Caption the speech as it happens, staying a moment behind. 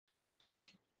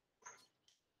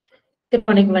Good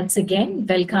morning once again.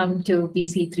 Welcome to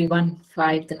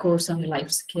BC315, the course on life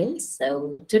skills.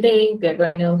 So today we're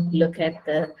going to look at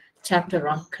the chapter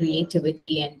on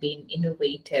creativity and being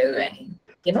innovative and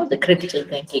the critical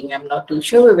thinking. I'm not too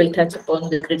sure we will touch upon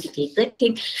the critical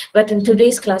thinking, but in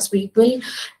today's class we will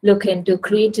look into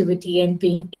creativity and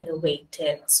being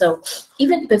innovative. So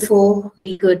even before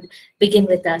we could begin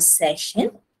with our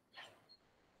session,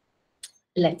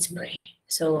 let's pray.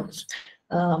 So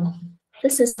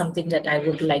this is something that I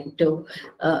would like to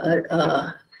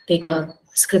take a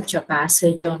scripture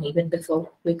passage on even before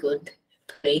we could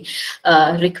pray.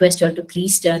 Request you to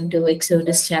please turn to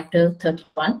Exodus chapter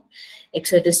 31.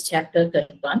 Exodus chapter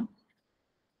 31.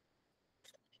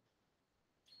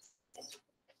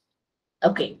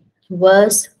 Okay,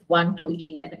 verse 1 to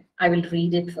 11. I will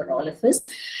read it for all of us.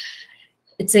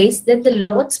 It says, Then the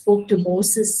Lord spoke to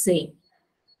Moses, saying,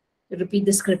 repeat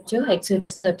the scripture,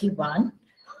 Exodus 31.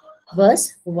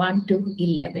 Verse 1 to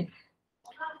 11.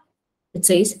 It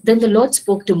says, Then the Lord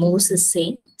spoke to Moses,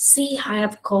 saying, See, I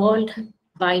have called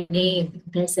by name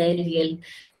Bezalel,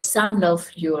 son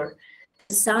of Ur,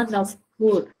 son of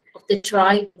Hur, of the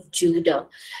tribe of Judah,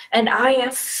 and I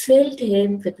have filled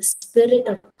him with the Spirit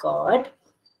of God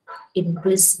in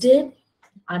wisdom,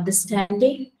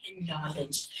 understanding, and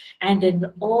knowledge, and in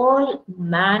all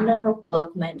manner of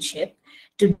workmanship,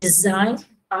 to design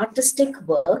artistic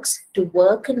works, to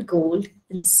work in gold,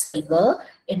 in silver,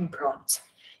 in bronze,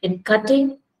 in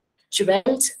cutting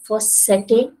jewels, for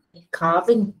setting, in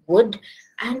carving wood,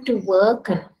 and to work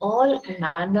in all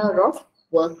manner of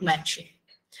workmanship.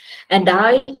 And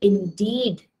I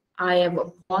have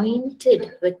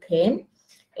appointed with him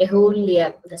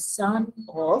Aholiab, the son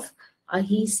of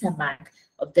Ahisamach,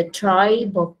 of the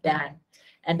tribe of Dan,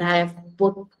 and I have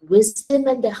put wisdom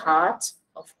in the hearts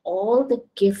of all the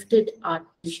gifted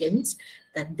artisans,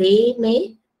 that they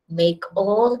may make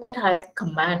all that I have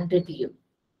commanded you: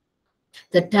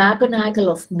 the tabernacle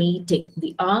of meeting,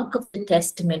 the ark of the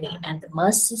testimony, and the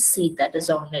mercy seat that is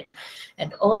on it,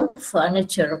 and all the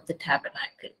furniture of the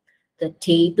tabernacle, the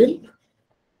table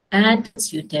and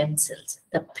its utensils,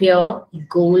 the pure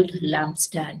gold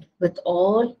lampstand with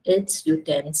all its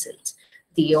utensils,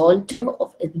 the altar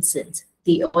of incense,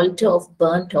 the altar of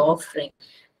burnt offering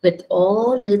with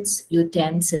all its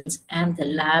utensils, and the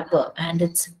laver and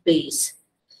its base,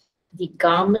 the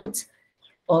garments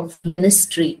of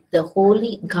ministry, the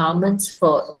holy garments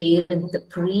for Aaron the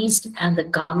priest, and the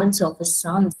garments of his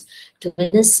sons to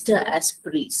minister as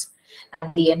priests,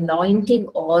 and the anointing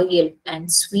oil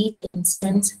and sweet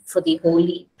incense for the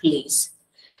holy place.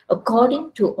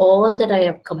 According to all that I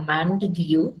have commanded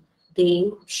you,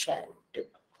 they shall do.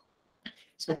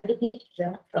 So what do we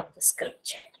learn from the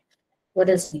scripture? What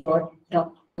does Lord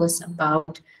talk to us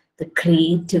about the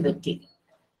creativity?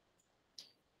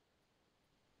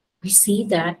 We see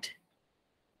that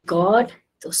God,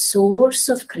 the source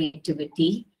of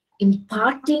creativity,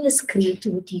 imparting his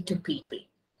creativity to people.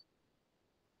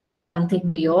 One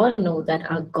thing we all know,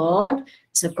 that our God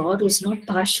is a God who is not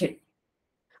partial.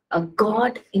 A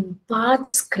God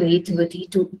imparts creativity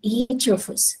to each of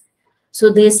us. So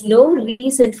there's no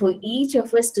reason for each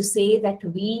of us to say that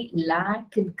we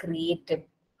lack in creative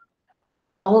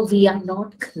or we are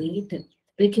not creative,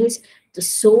 because the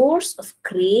source of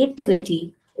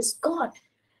creativity is God.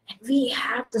 And we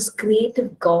have this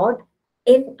creative God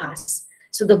in us.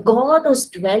 So the God who's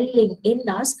dwelling in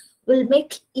us will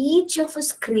make each of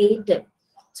us creative.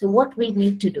 So what we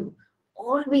need to do,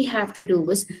 all we have to do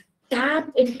is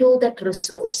tap into that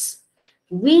resource.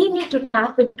 We need to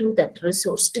tap into that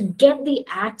resource to get the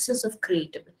access of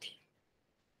creativity.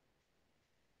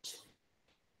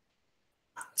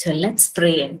 So let's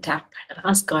pray and tap and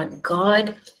ask God,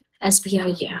 God, as we are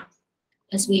here,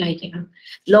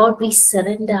 Lord, we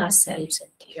surrender ourselves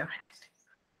into your hand.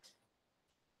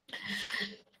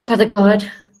 Father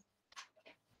God,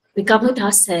 we commit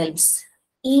ourselves,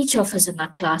 each of us in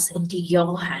our class, into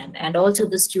your hand, and also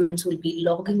the students will be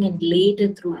logging in later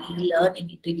through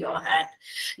e-learning into your hand.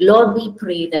 Lord, we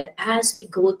pray that as we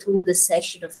go through the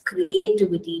session of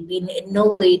creativity, being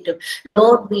innovative,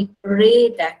 Lord, we pray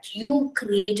that you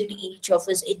created each of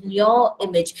us in your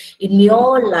image, in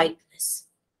your likeness.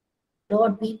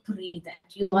 Lord, we pray that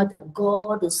you are the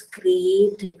God who's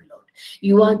creative, Lord.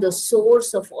 You are the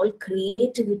source of all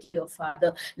creativity, O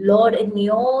Father. Lord, in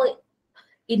your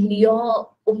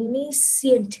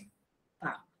omniscient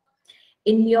power,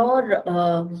 in your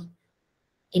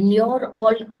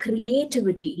all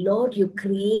creativity, Lord, you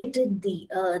created the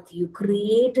earth, you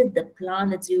created the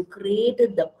planets, you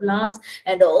created the plants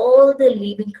and all the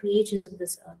living creatures in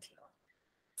this earth, Lord.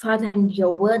 Father, and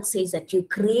your word says that you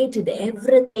created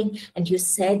everything and you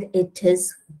said it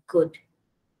is good.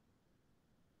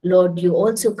 Lord, you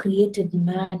also created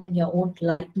man in your own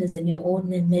likeness and your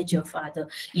own image, oh Father.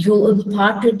 You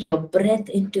imparted your breath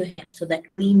into him so that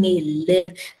we may live,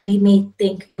 we may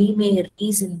think, we may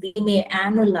reason, we may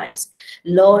analyze.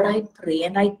 Lord, I pray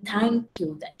and I thank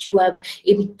you that you have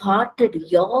imparted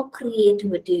your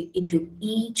creativity into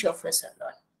each of us, oh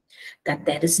Lord, that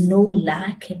there is no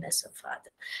lack in us, oh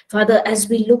Father. Father, as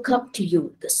we look up to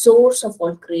you, the source of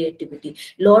all creativity,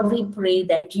 Lord, we pray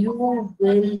that you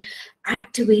will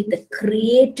activate the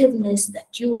creativeness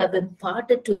that you have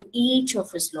imparted to each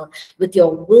of us, Lord, with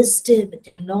your wisdom, with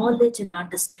your knowledge and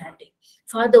understanding.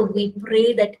 Father, we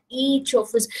pray that each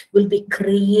of us will be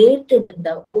creative in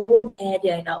our own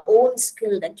area, in our own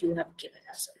skill that you have given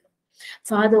us, Lord.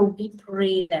 Father, we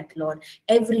pray that, Lord,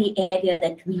 every area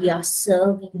that we are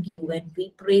serving you, and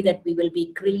we pray that we will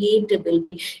be creative, will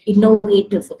be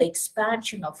innovative for the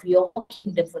expansion of your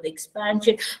kingdom, for the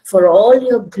expansion, for all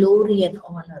your glory and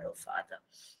honor, oh Father.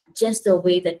 Just the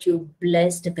way that you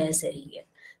blessed Bezalel,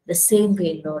 the same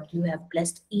way, Lord, you have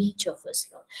blessed each of us,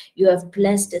 Lord. You have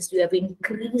blessed us, you have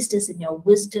increased us in your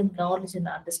wisdom, knowledge, and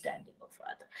understanding, oh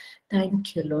Father.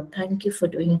 Thank you, Lord. Thank you for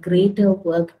doing greater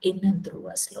work in and through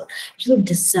us, Lord. You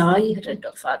desire it,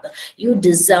 oh Father. You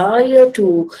desire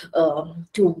to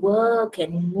work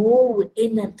and move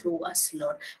in and through us,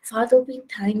 Lord. Father, we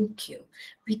thank you.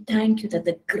 We thank you that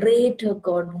the greater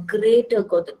God,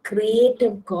 the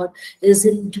creative God is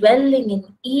indwelling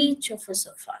in each of us,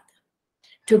 oh Father,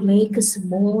 to make us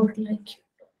more like you.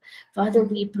 Father,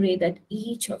 we pray that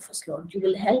each of us, Lord, you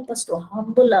will help us to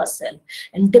humble ourselves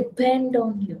and depend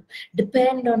on you,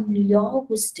 depend on your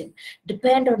wisdom,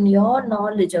 depend on your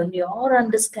knowledge, on your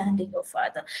understanding, oh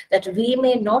Father, that we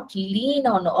may not lean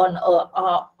on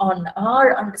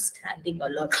our understanding, oh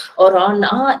Lord, or on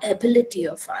our ability,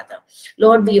 oh Father.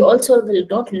 Lord, we also will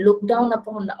not look down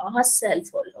upon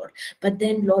ourselves, oh Lord, but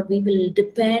then, Lord, we will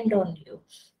depend on you,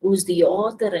 who's the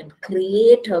author and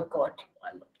creator, God.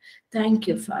 Thank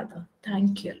you, Father.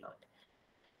 Thank you, Lord.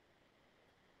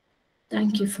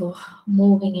 Thank you for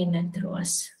moving in and through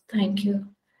us. Thank you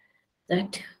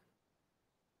that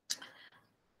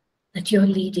you're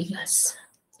leading us,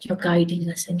 you're guiding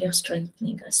us, and you're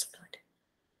strengthening us, Lord.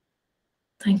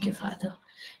 Thank you, Father.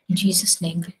 In Jesus'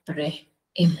 name we pray.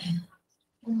 Amen.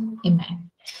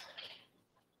 Amen.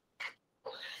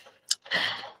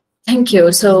 Thank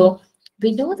you. So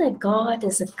we know that God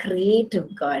is a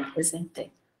creative God, isn't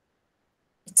it?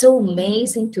 It's so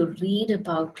amazing to read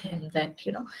about him that,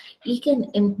 he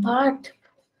can impart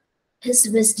his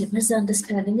wisdom, his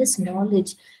understanding, his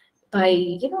knowledge by,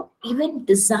 even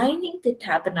designing the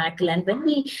tabernacle. And when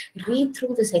we read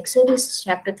through this Exodus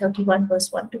chapter 31,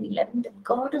 verse 1 to 11, that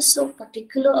God is so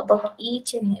particular about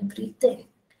each and everything.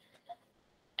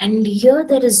 And here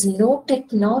there is no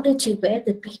technology where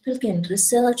the people can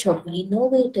research or be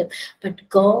innovative, but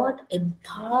God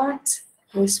imparts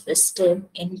his wisdom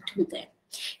into them.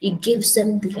 He gives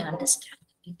them the understanding.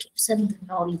 He gives them the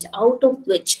knowledge out of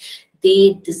which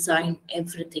they design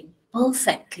everything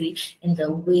perfectly in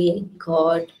the way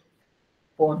God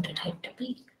wanted it to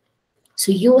be.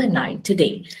 So you and I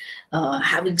today,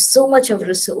 having so much of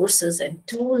resources and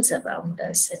tools around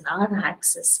us and our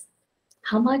access,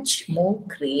 how much more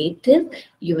creative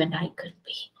you and I could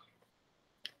be.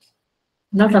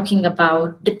 I'm not talking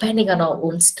about depending on our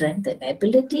own strength and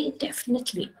ability,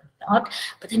 definitely not.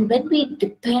 But then when we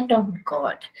depend on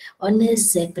God, on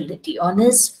his ability, on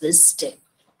his wisdom,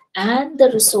 and the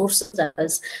resources that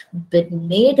has been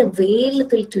made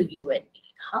available to you and me,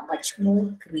 how much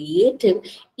more creative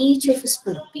each of us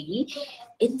will be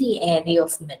in the area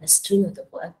of ministry or the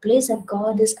workplace that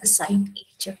God has assigned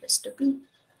each of us to be.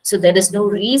 So there is no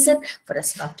reason for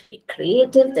us not to be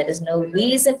creative. There is no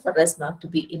reason for us not to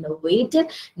be innovative,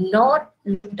 not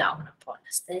look down upon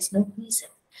us. There is no reason.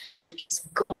 Because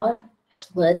God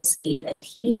was that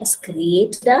he has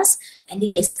created us, and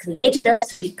he has created us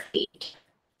to be creative,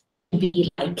 to be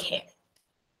like him.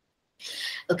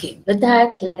 Okay, with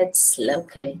that, let's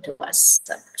look into our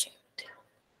subject.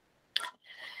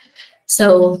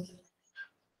 So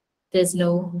there's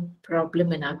no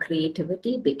problem in our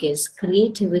creativity, because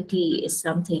creativity is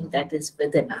something that is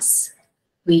within us.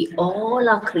 We all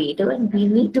are creative, and we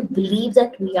need to believe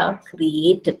that we are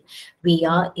creative. We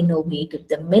are innovative.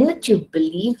 The minute you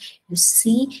believe, you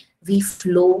see, we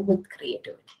flow with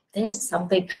creativity. There's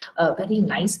something, a very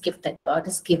nice gift that God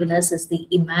has given us is the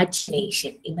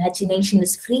imagination. Imagination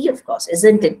is free, of course,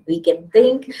 isn't it? We can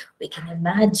think, we can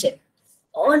imagine.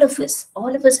 All of us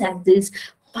have this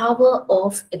power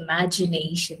of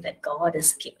imagination that God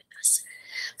has given us.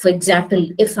 For example,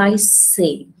 if I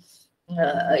say,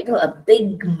 a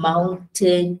big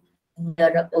mountain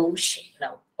near an ocean.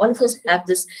 Now, all of us have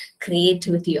this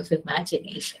creativity of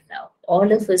imagination. Now,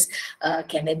 all of us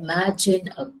can imagine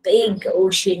a big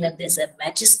ocean and there's a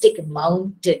majestic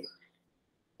mountain,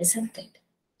 isn't it?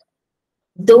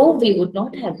 Though we would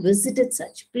not have visited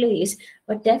such place,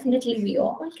 but definitely we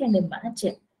all can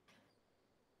imagine.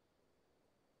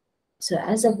 So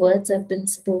as the words have been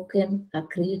spoken, our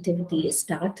creativity is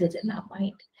started in our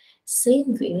mind.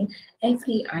 Same way,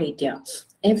 every idea,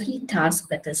 every task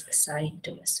that is assigned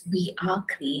to us, we are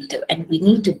creative and we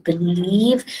need to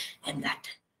believe in that.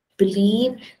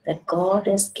 Believe that God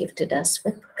has gifted us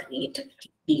with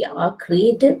creativity. We are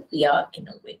creative, we are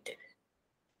innovative.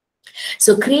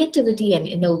 So creativity and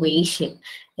innovation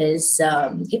is,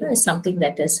 is something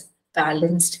that is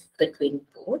balanced between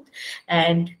both.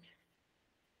 And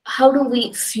how do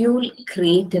we fuel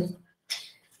creativity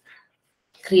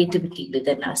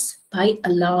within us? By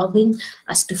allowing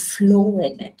us to flow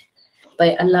in it,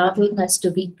 by allowing us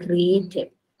to be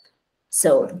creative.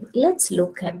 So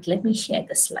let me share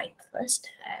the slide first.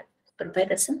 I've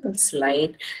prepared a simple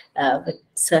slide with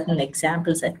certain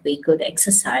examples that we could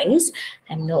exercise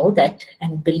and know that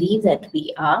and believe that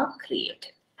we are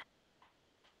creative.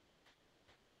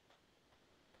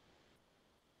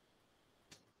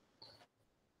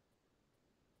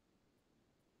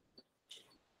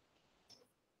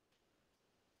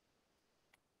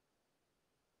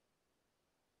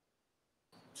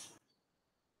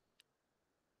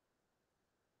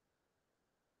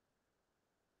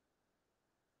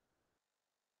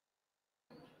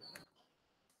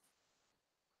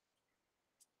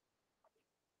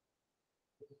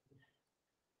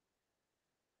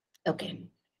 Okay.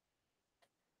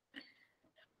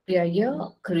 We are here,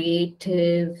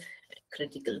 creative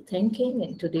critical thinking.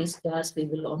 In today's class, we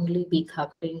will only be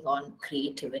covering on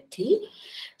creativity.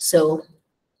 So,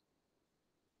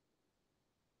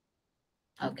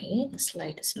 okay, the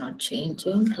slide is not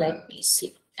changing. Let me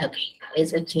see. Okay,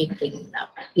 is it changing now?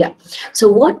 Yeah.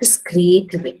 So what is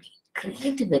creativity?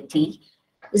 Creativity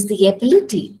is the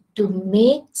ability to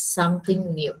make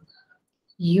something new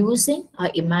using our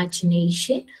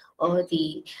imagination or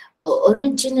the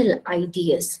original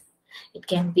ideas. It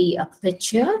can be a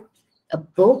picture, a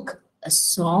book, a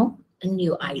song, a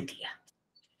new idea.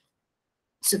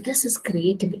 So this is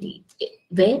creativity,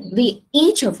 where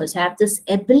each of us have this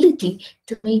ability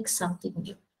to make something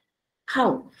new.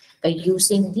 How? By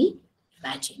using the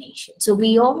imagination. So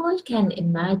we all can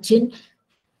imagine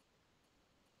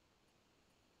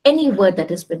any word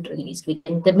that has been released.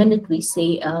 The minute we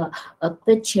say a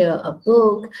picture, a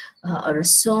book, or a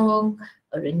song,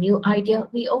 or a new idea,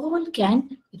 we all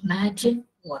can imagine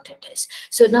what it is.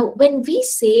 So now when we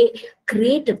say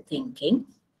creative thinking,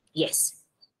 yes,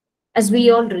 as we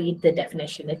all read the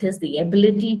definition, it is the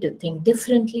ability to think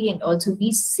differently, and also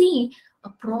we see a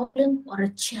problem or a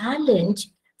challenge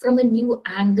from a new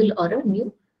angle or a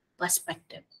new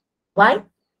perspective. Why?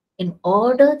 In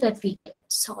order that we can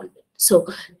solve it. So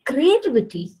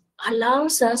creativity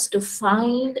allows us to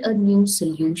find a new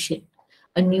solution,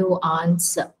 a new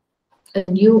answer, a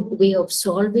new way of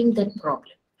solving that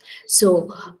problem.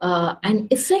 So an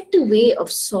effective way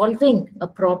of solving a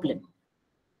problem.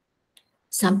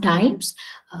 Sometimes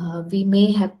we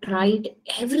may have tried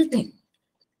everything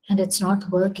and it's not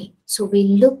working. So we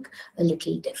look a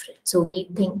little different. So we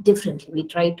think differently. We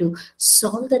try to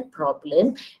solve that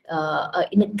problem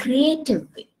in a creative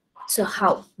way. So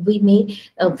how we may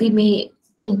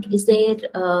think, is there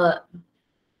a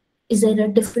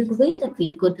different way that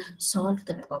we could solve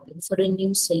the problem for a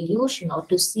new solution, or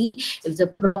to see if the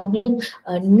problem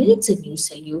needs a new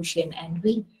solution, and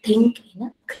we think in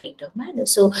a creative manner.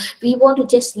 So we want to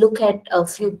just look at a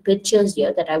few pictures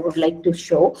here that I would like to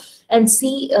show and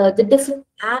see the different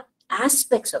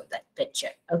aspects of that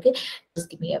picture. Okay, just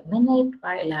give me a minute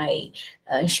while I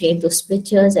share those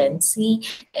pictures and see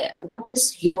what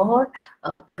is your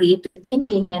creative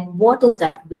thinking and what is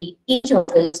that we each of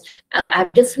us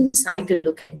have different side to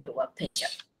look into a picture.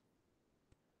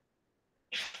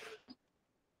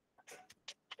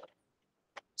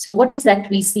 So what is that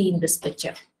we see in this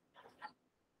picture?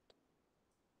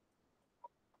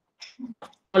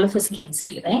 All of us can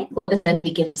see, right? What is that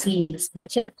we can see in this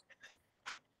picture?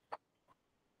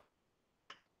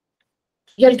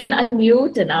 You all can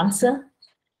unmute and answer.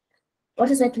 What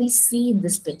is that we see in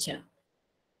this picture?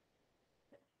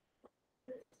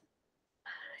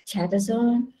 Chat is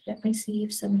on. Let me see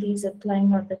if somebody is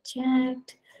applying on the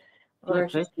chat. Or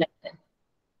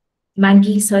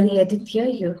Mangi, sorry, I didn't hear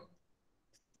you.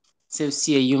 So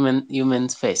see a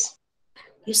human's face.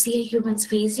 You see a human's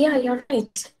face. Yeah, you're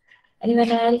right.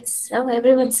 Anyone else? Oh,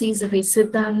 everyone sees a face.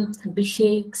 Siddhant,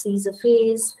 Abhishek sees a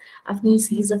face. Avni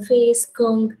sees a face.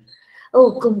 Kung.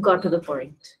 Oh, Kung got to the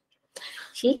point.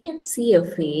 She can see a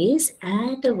face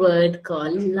and a word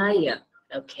called liar.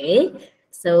 Okay.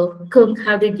 So, Kung,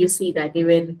 how did you see that?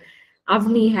 Even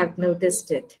Avni have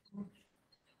noticed it.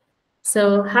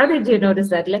 So how did you notice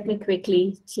that? Let me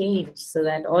quickly change so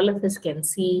that all of us can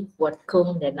see what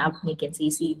Kung and Apni can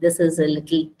see. See, this is a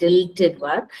little tilted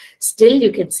one. Still,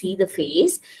 you can see the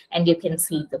face and you can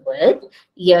see the word.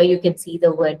 Here, you can see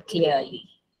the word clearly.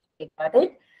 You got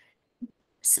it?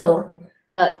 So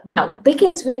now,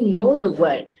 because we know the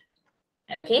word,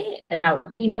 okay, now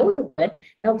we know the word,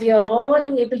 now we are all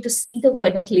able to see the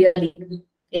word clearly,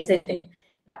 isn't it?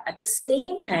 At the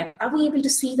same time, are we able to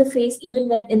see the face even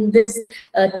when in this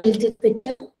tilted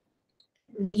picture?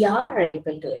 We are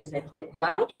able to, isn't it?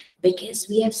 Why? Because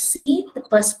we have seen the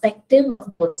perspective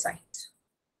of both sides.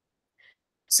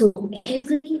 So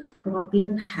every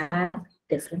problem has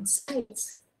different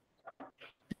sides.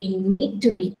 We need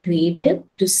to be creative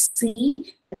to see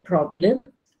the problem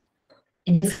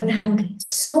in different angles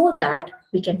so that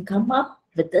we can come up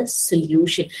with a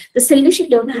solution. The solution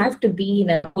don't have to be in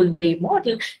a full way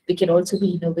model. We can also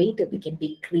be innovative. We can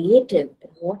be creative in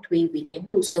what way we can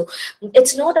do. So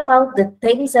it's not about the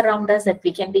things around us that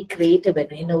we can be creative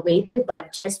and innovative,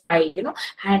 but just by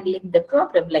handling the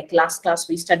problem. Like last class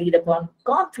we studied upon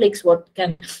conflicts. What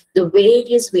can the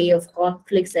various way of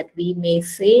conflicts that we may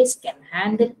face can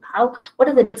handle? What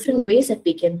are the different ways that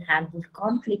we can handle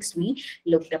conflicts we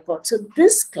looked upon? So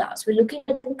this class, we're looking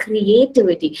at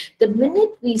creativity. The minute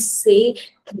we say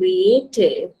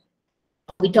creative,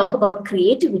 we talk about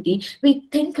creativity, we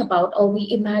think about or we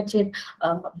imagine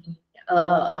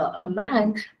a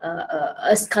man,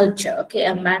 a sculpture, okay,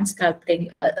 a man sculpting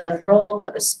a rock or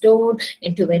a stone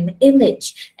into an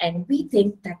image, and we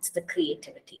think that's the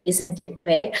creativity, isn't it?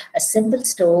 Where a simple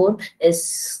stone is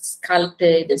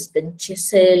sculpted, has been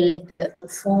chiseled to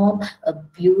form a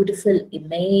beautiful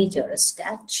image or a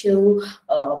statue.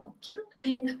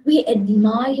 We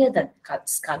admire that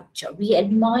sculpture. We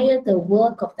admire the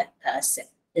work of that person,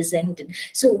 isn't it?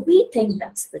 So we think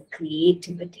that's the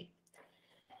creativity.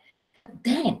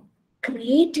 Then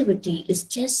creativity is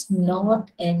just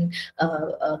not in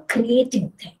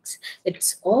creating things.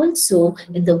 It's also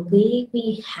in the way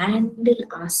we handle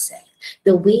ourselves,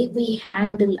 the way we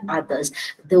handle others,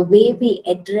 the way we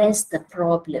address the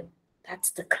problem.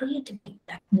 That's the creativity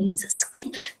that needs a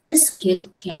skill. This skill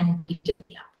can be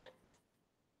developed.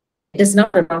 It is not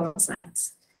a rocket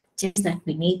science. Just that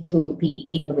we need to be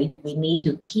innovative. We need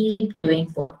to keep doing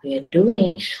what we are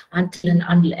doing until and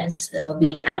unless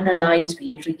we analyze,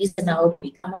 we reason out,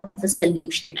 we come up with a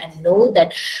solution, and know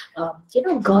that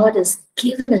God has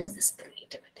given us this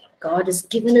creativity. God has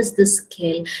given us this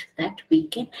skill that we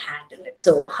can handle it.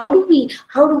 So how do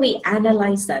we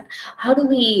analyze that? How do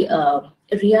we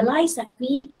realize that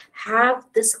we have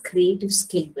this creative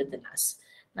skill within us?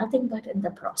 Nothing but in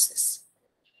the process.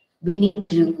 We need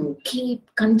to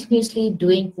keep continuously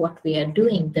doing what we are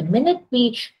doing. The minute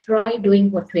we try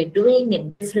doing what we're doing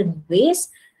in different ways,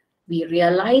 we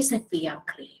realize that we are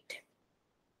creative.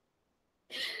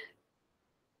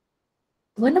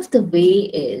 One of the way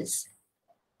is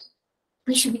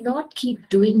we should not keep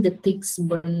doing the things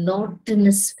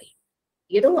monotonous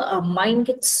way. Our mind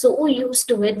gets so used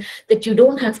to it that you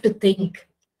don't have to think.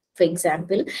 For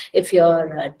example, if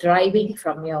you're driving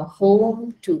from your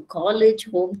home to college,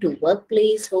 home to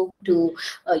workplace, home to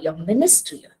your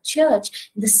ministry or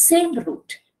church, the same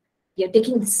route, you're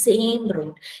taking the same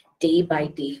route day by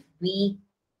day,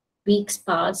 weeks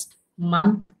past,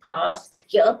 month past,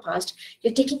 year past,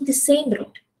 you're taking the same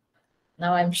route.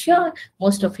 Now, I'm sure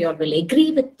most of you all will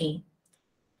agree with me.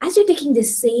 As you're taking the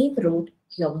same route,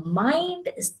 your mind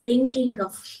is thinking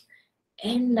of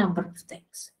n number of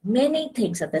things, many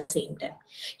things at the same time.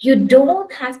 You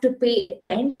don't have to pay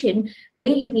attention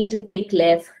when you need to take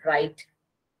left, right.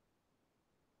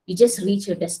 You just reach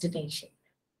your destination.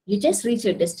 You just reach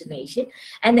your destination,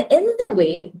 and in the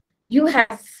way you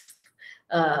have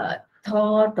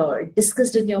thought or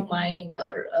discussed in your mind,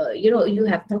 or you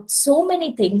have thought so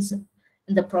many things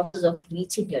in the process of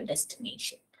reaching your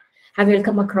destination. Have you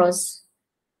come across?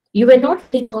 You were not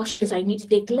being cautious. I need to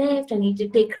take left. I need to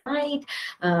take right.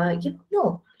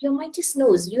 No, your mind just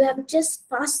knows. You have just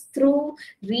passed through,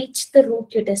 reached the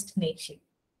route, your destination.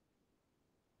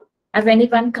 Have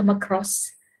anyone come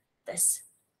across this?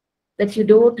 That you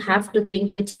don't have to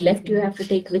think which left you have to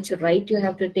take, which right you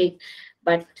have to take,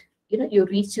 but you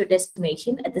reach your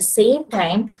destination. At the same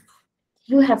time,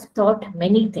 you have thought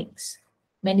many things.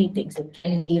 Many things. It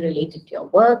can be related to your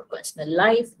work, personal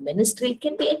life, ministry. It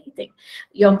can be anything.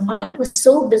 Your mind was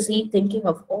so busy thinking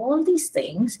of all these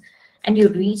things, and you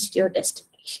reached your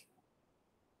destination.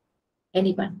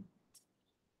 Anyone?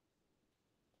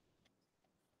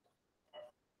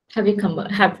 Have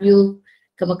you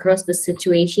come across this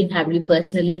situation? Have you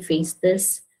personally faced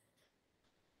this?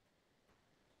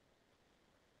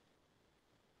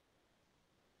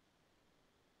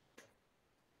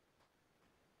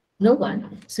 No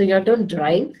one. So you don't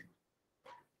drive.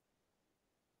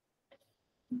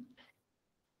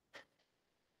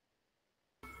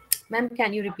 Ma'am,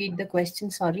 can you repeat the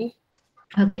question? Sorry.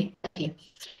 Okay.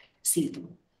 See,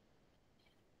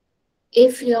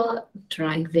 if you're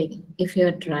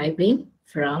driving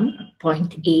from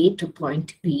point A to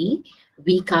point B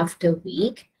week after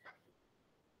week,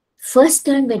 first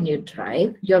time when you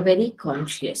drive, you're very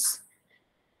conscious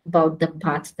about the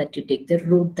path that you take, the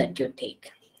route that you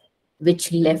take,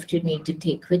 which left you need to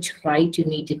take, which right you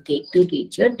need to take to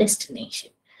reach your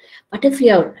destination. But if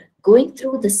you're going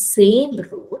through the same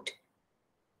route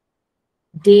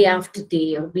day after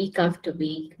day or week after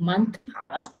week, month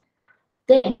past,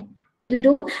 then you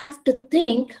don't have to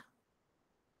think,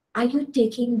 are you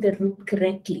taking the route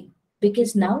correctly?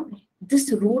 Because now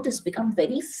this route has become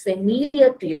very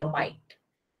familiar to your mind.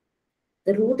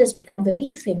 The route has become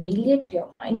very familiar to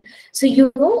your mind. So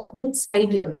you know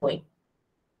inside you're going.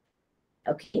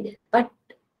 Okay. But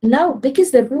now,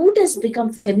 because the route has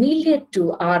become familiar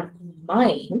to our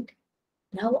mind,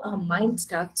 now our mind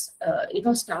starts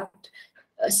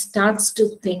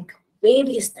to think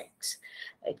various things.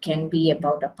 It can be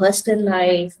about a personal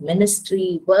life,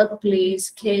 ministry, workplace,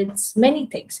 kids, many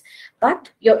things.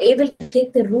 But you're able to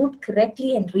take the route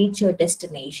correctly and reach your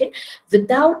destination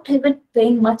without even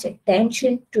paying much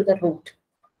attention to the route.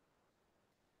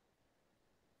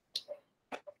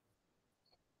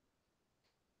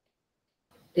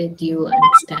 Did you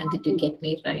understand? Did you get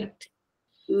me right?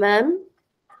 Ma'am,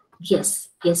 Yes,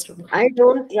 Rupa. I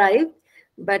don't drive,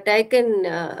 but I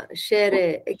can share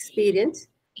a experience.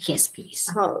 Yes, please.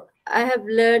 How I have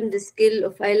learned the skill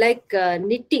of I like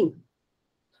knitting.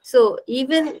 So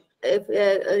even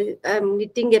if I'm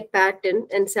knitting a pattern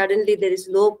and suddenly there is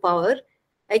low power,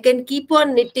 I can keep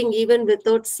on knitting even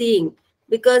without seeing,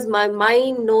 because my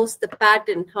mind knows the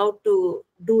pattern, how to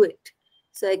do it.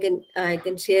 So I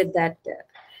can share that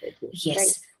with you.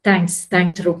 Yes, thanks,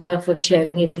 Rupa, for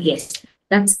sharing it. Yes,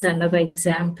 that's another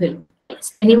example.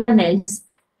 Yes. Anyone else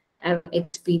have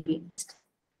experienced?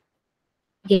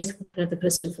 Yes, Brother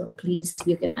Christopher, please,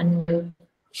 you can unmute.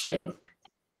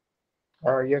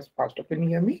 Yes, Pastor, can you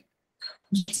hear me?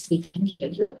 Yes, we can hear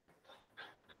you.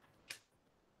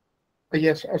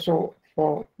 Yes, so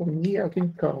for me, I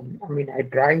think, I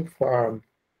drive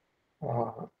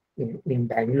in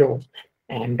Bangalore,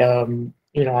 and,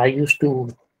 I used to,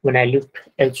 when I lived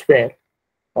elsewhere,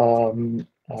 and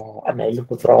I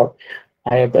lived abroad,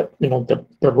 I had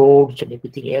the roads and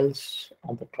everything else,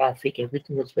 and the traffic,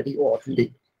 everything was very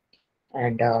orderly.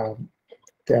 And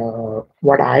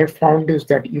what I have found is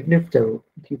that even if the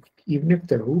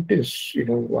route is,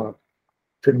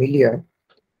 familiar,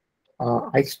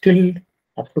 I still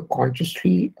have to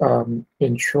consciously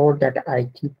ensure that I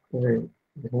keep, in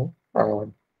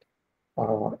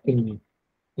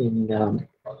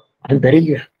I'm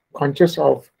very conscious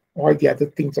of all the other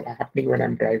things that are happening when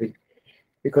I'm driving,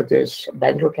 because there's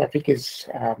Bangalore traffic is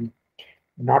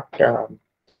not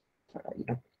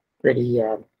very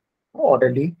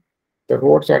orderly. The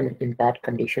roads are in bad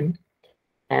condition,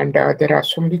 and there are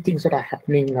so many things that are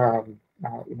happening,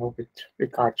 with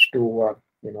regards to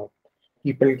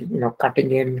people,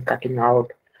 cutting in, cutting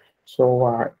out.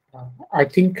 So I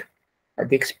think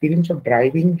the experience of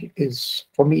driving is,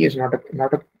 for me, is not a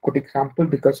good example,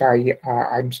 because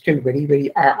I'm still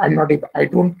I'm not able, I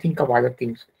don't think of other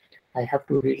things. I have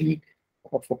to really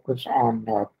focus on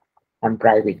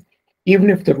driving, even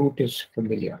if the route is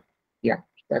familiar. Yeah,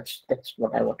 that's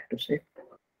what I wanted to say.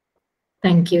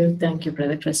 Thank you,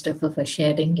 Brother Christopher, for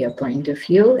sharing your point of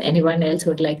view. Anyone else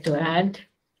would like to add?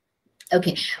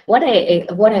 Okay, what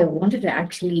I wanted to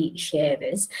actually share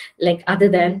is, like, other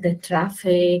than the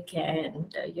traffic and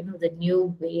the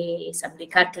new way somebody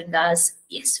cutting us,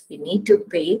 yes, we need to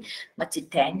pay much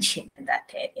attention in that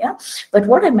area. But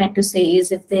what I meant to say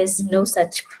is, if there's no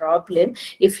such problem,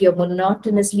 if you're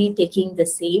monotonously taking the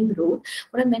same route,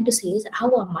 what I meant to say is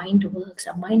how our mind works.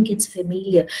 Our mind gets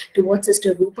familiar to what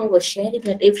Sister Rupa was sharing,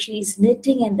 that if she's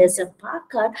knitting and there's a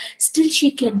park car, still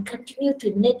she can continue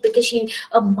to knit because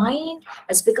her mind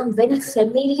has become very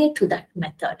familiar to that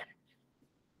method.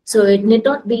 So it need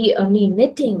not be only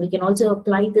knitting. We can also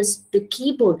apply this to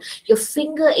keyboard. Your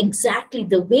finger, exactly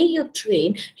the way you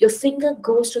train, your finger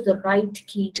goes to the right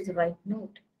key, to the right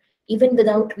note, even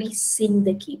without we seeing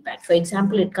the keypad. For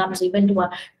example, it comes even to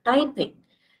our typing.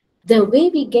 The way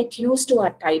we get used to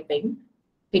our typing,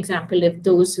 for example, if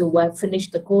those who have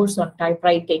finished the course on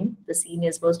typewriting, the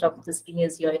seniors, most of the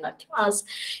seniors here in our class,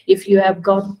 if you have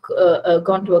gone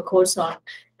to a course on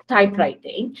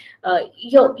typewriting,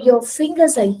 your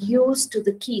fingers are used to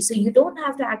the key, so you don't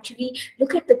have to actually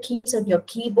look at the keys on your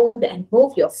keyboard and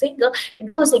move your finger.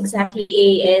 It goes exactly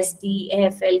A, S, D,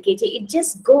 F, L, K, J. It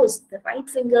just goes. The right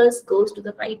fingers goes to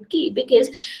the right key because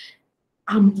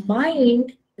our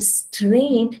mind is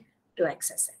trained to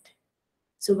access it.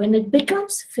 So when it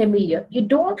becomes familiar, you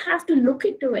don't have to look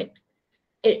into it.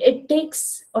 It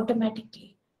takes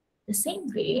automatically. The same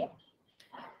way,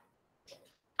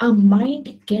 our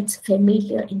mind gets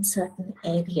familiar in certain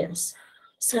areas.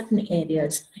 Certain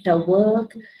areas at our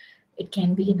work, it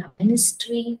can be in our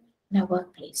ministry, in our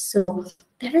workplace. So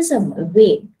there is a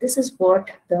way. This is what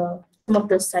some of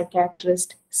the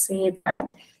psychiatrists say, that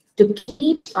to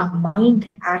keep our mind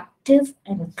active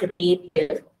and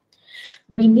creative,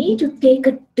 we need to take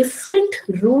a different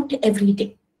route every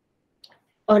day,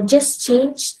 or just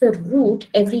change the route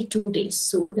every 2 days,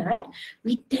 so that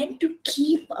we tend to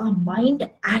keep our mind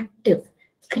active,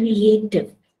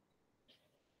 creative.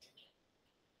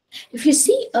 If you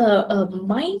see a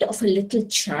mind of a little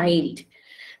child,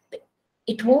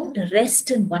 it won't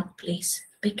rest in one place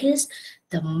because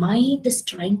the mind is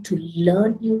trying to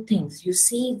learn new things. You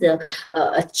see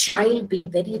a child being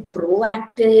very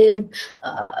proactive,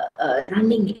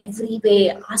 running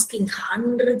everywhere, asking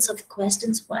hundreds of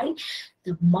questions. Why?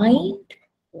 The mind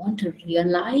want to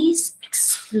realize,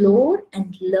 explore,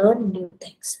 and learn new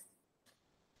things.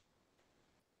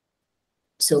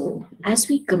 So as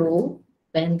we grow,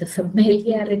 when the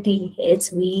familiarity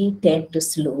hits, we tend to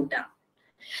slow down.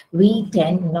 We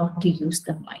tend not to use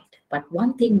the mind. But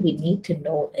one thing we need to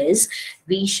know is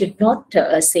we should not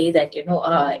say that,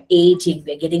 aging,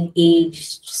 we're getting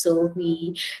aged, so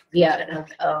we are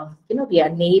we are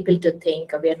unable to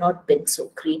think, or we are not been so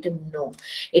creative. No,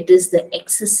 it is the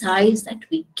exercise that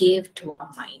we give to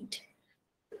our mind.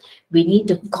 We need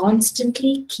to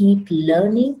constantly keep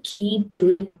learning, keep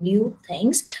doing new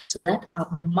things, so that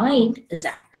our mind is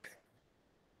active.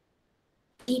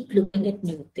 Keep looking at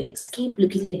new things, keep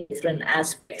looking at different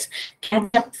aspects, catch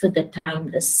up with the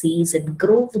timeless season,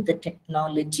 grow with the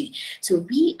technology. So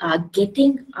we are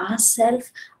getting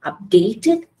ourselves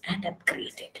updated and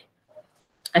upgraded.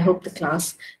 I hope the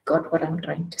class got what I'm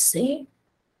trying to say.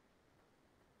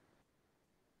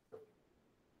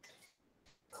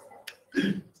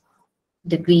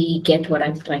 Did we get what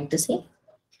I'm trying to say?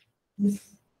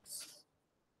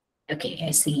 Okay,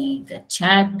 I see the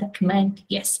chat, the comment.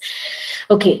 Yes.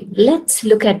 Okay, let's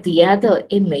look at the other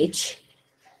image.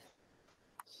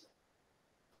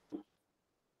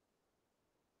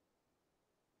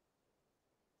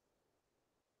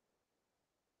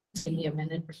 Give me a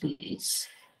minute, please.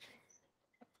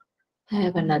 I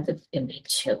have another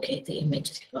image. Okay, the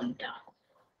image is gone down.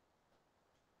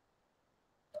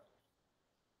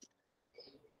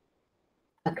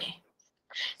 Okay.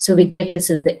 So we get this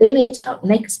is the image. Now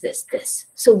next is this.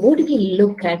 So what do we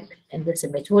look at in this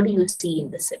image? What do you see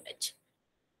in this image?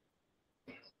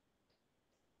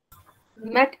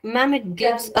 Ma'am, it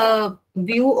gives a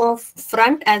view of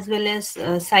front as well as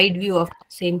a side view of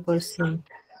same person.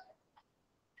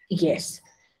 Yes.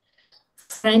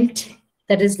 Front,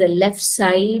 that is the left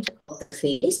side of the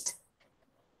face,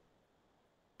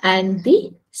 and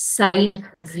the side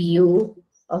view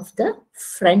of the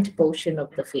front portion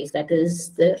of the face, that is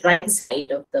the right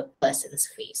side of the person's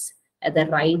face. At the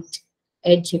right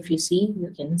edge, if you see,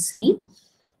 you can see.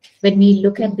 When we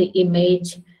look at the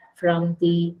image from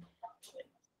the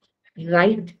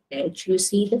right edge, you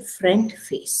see the front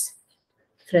face,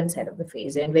 front side of the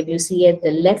face. And when you see at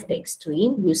the left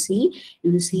extreme, you see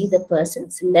the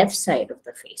person's left side of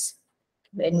the face.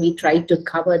 When we try to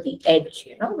cover the edge,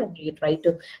 when we try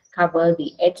to cover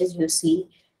the edges, you see,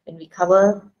 when we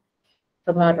cover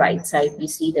from our right side, we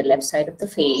see the left side of the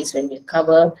face. When we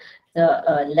cover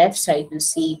the left side, you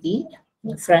see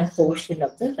the front portion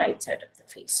of the right side of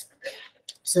the face.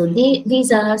 So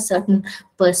these are certain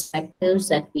perspectives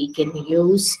that we can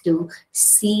use to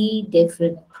see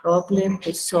different problems,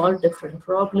 to solve different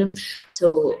problems.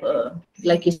 So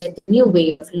like you said, the new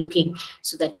way of looking,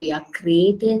 so that we are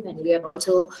creative, and we are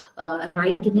also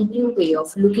writing a new way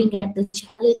of looking at the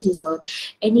challenges or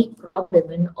any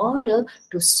problem in order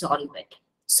to solve it.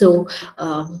 So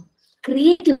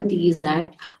creativity is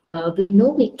that we know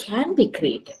we can be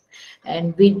creative.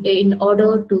 And we, in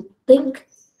order to think,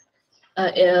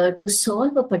 to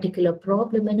solve a particular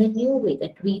problem in a new way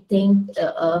that we think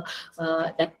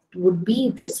that would be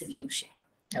the solution,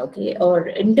 okay, or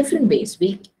in different ways.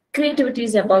 Creativity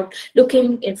is about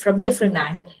looking from different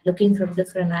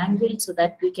angles, so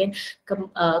that we can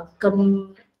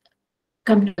come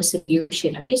to a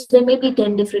solution. Okay? So there may be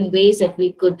 10 different ways that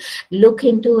we could look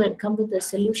into and come with a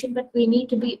solution, but we need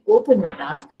to be open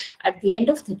enough. At the end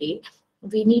of the day,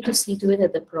 we need to see to it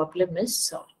that the problem is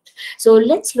solved. So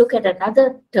let's look at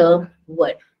another term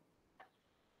word.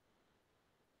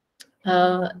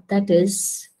 That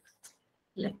is,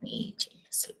 let me change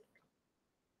this.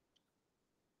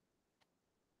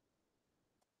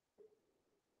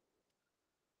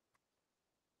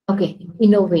 Okay,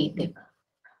 innovative.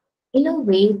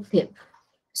 Innovative.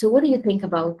 So what do you think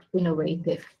about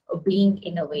innovative or being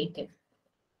innovative?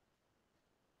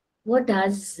 What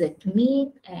does it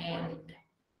mean? And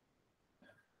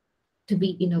to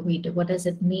be innovative, what does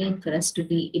it mean for us to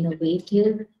be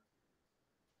innovative?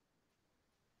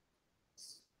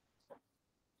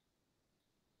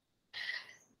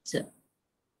 So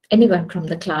anyone from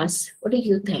the class, what do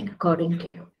you think according to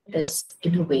you is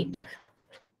innovative?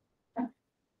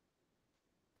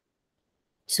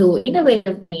 So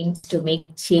innovative means to make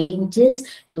changes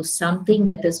to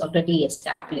something that is already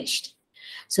established.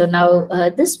 So now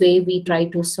this way we try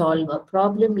to solve a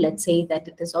problem. Let's say that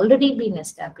it has already been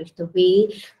established the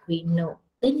way we know.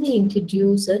 Then we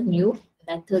introduce a new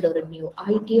method or a new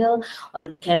idea, or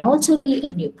it can also be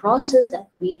a new process that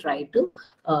we try to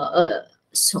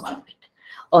solve it.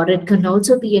 Or it can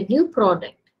also be a new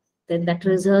product. Then that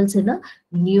results in a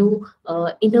new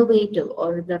innovative,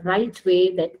 or the right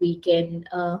way that we can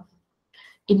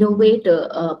innovate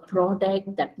a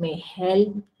product that may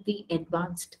help the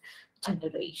advanced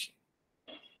generation.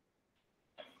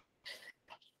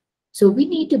 So we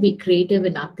need to be creative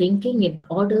in our thinking in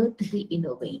order to be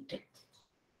innovative.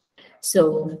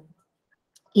 So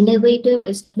innovative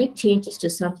is to make changes to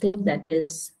something that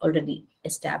is already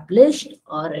established,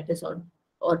 or it is on,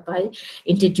 or by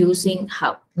introducing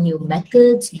new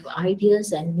methods, new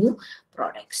ideas, and new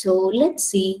products. So let's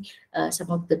see some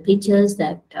of the pictures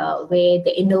that where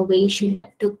the innovation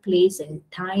took place in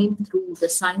time through the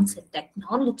science and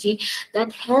technology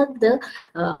that helped the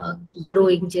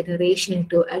growing generation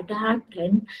to adapt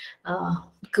and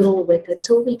grow with it.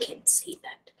 So we can see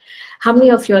that. How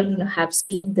many of you all have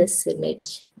seen this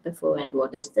image before, and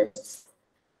what is this?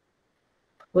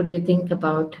 What do you think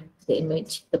about the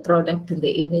image, the product and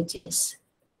the images?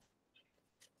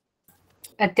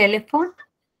 A telephone?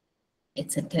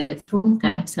 It's a telephone.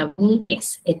 Thanks, Avani.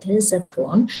 Yes, it is a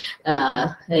phone.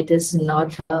 It is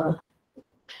not a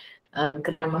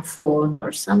gramophone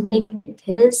or something.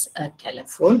 It is a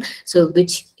telephone. So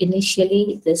which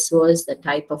initially this was the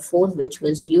type of phone which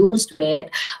was used where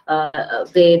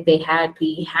they had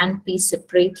the handpiece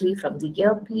separately from the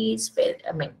earpiece,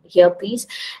 earpiece,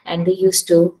 and they used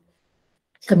to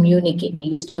communicate. They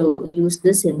used to use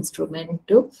this instrument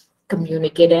to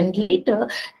communicate, and later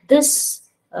this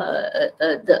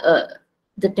the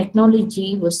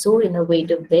technology was so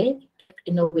innovative, they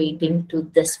innovating to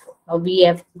this phone. Now we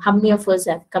have, how many of us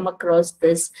have come across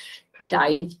this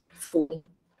dial phone?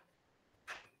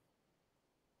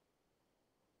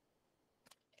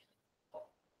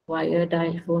 Wire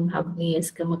dial phone, how many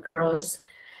has come across?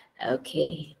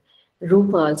 Okay.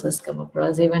 Rupa also has come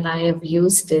across. Even I have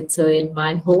used it. So in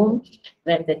my home,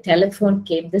 when the telephone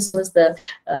came, this was the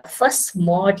first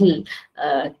model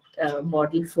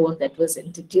phone that was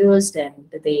introduced,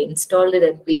 and they installed it,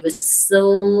 and we were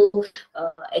so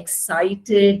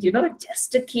excited,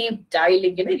 just to keep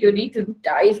dialing. You need to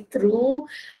dial through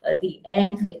the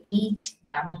end of each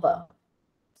number.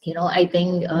 I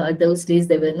think those days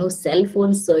there were no cell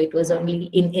phones, so it was only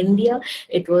in India.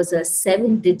 It was a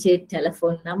 7-digit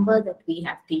telephone number that we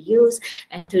have to use,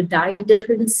 and to dial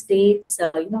different states,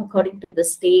 according to the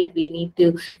state, we need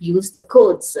to use the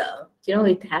codes.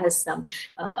 It has some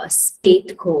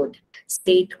state code,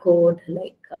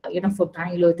 like, for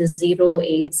Bangalore, it is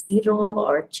 080,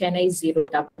 or Chennai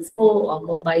 044, or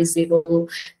Mumbai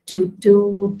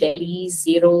 022, Delhi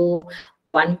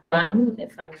 011,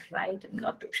 if I'm right, I'm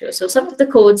not too sure. So some of the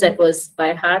codes that was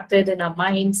by hearted in our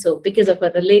mind. So because of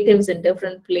our relatives in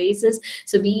different places,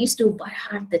 so we used to by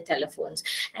heart the telephones.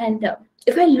 And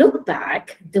if I look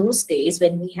back those days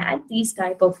when we had these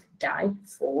type of dial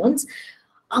phones,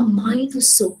 our mind was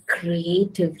so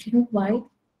creative. You know why?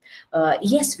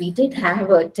 Yes, we did have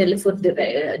a telephone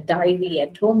diary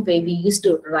at home where we used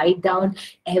to write down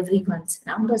everyone's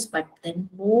numbers, but then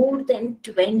more than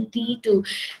 20 to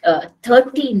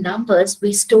 30 numbers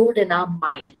we stored in our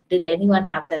mind. Did anyone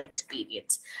have that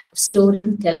experience?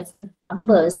 Storing telephone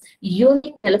numbers,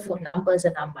 unique telephone numbers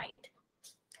in our mind.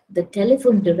 The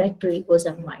telephone directory was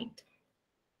our mind.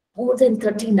 More than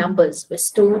 30 numbers were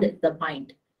stored in the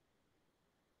mind.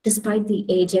 Despite the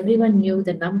age, everyone knew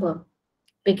the number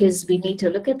because we need to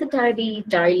look at the diary,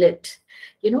 dial it.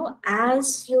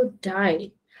 As you dial,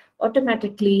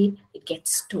 automatically it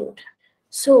gets stored.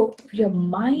 So your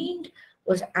mind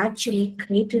was actually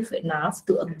creative enough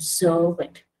to observe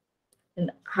it in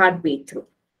hard way through.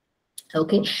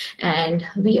 Okay, and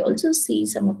we also see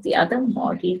some of the other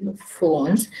model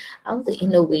phones, how the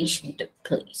innovation took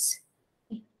place.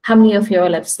 How many of you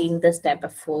all have seen this type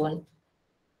of phone?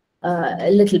 A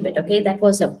little bit. Okay, that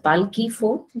was a bulky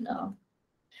phone.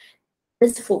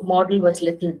 This model was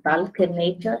little bulk in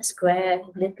nature, square,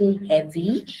 little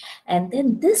heavy, and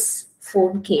then this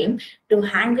phone came to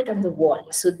hang it on the wall.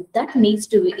 So that needs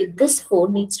to be, this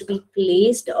phone needs to be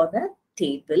placed on a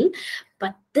table,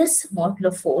 but this model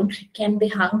of phone can be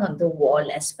hung on the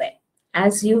wall as well.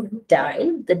 As you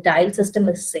dial, the dial system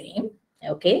is same,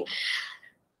 okay,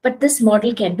 but this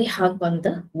model can be hung on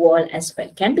the wall as well,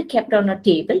 can be kept on a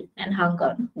table and hung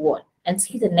on wall. And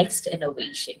see the next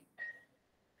innovation.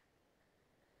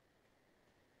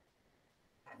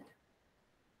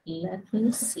 Let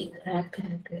me see what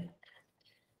happened.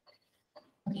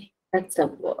 Okay, that's a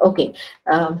okay.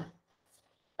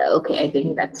 Okay, I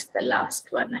think that's the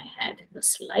last one I had in the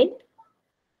slide.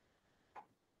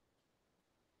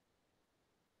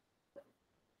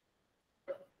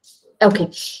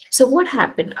 Okay, so what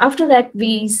happened after that?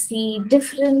 We see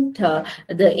different.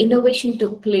 The innovation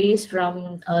took place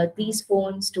from these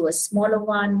phones to a smaller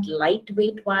one,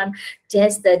 lightweight one,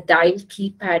 just the dial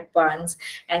keypad ones,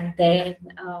 and then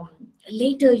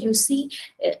later you see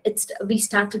we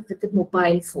started with the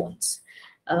mobile phones.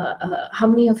 How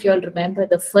many of you all remember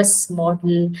the first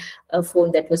model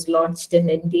phone that was launched in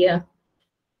India?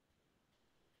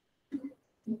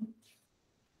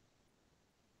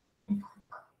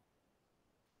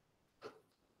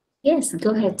 Yes, go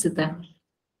ahead, Sudha.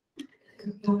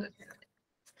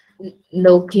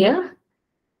 Nokia.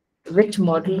 Which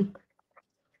model?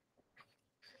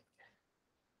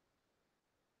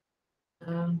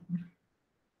 Um,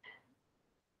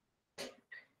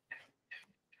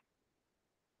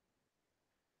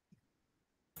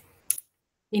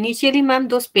 Initially, ma'am,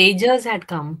 those pagers had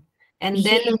come. And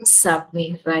then yes,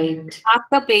 Sapni, right.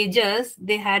 after pagers,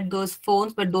 they had those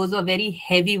phones, but those were very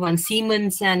heavy ones,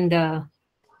 Siemens. And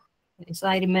so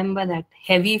I remember that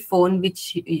heavy phone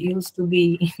which used to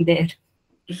be there.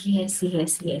 Yes,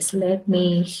 yes, yes. Let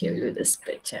me show you this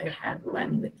picture. I have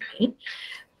one with me.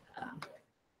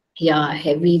 Yeah,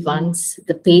 heavy ones.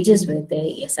 The pages were there.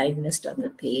 Yes, I missed on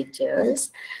the pages.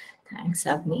 Thanks,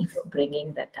 Avni, for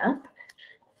bringing that up.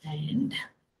 And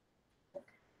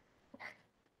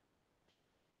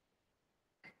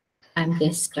I'm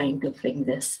just trying to bring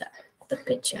this up, the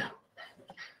picture.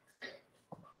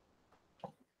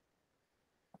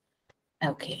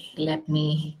 Okay, let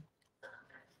me.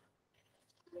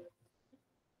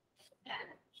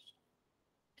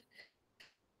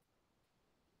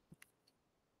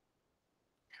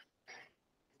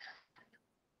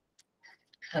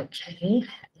 Okay,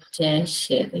 just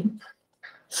sharing.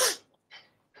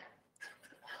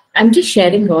 I'm just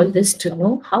sharing all this to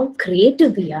know how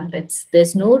creative we are.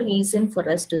 There's no reason for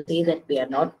us to say that we are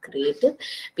not creative,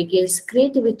 because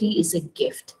creativity is a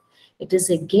gift. It is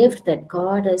a gift that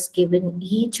God has given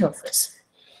each of us.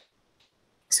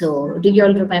 So do you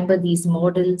all remember these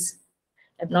models?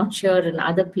 I'm not sure in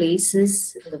other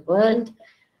places in the world.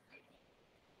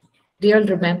 Do you all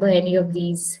remember any of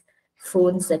these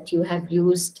phones that you have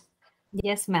used?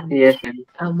 Yes, ma'am. Yes,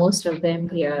 ma'am. Most of them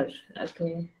here.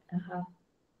 Okay.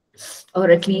 Or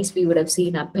at least we would have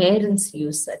seen our parents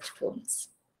use such phones.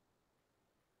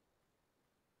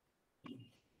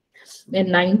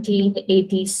 In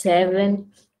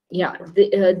 1987, yeah,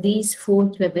 these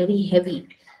phones were very heavy.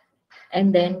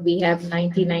 And then we have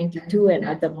 1992,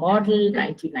 another model,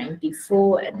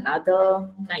 1994, another,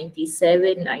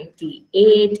 97,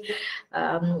 98.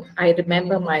 I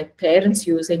remember my parents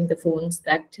using the phones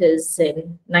that is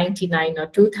in 99 or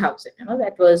 2000.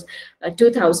 That was a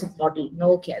 2000 model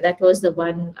Nokia. That was the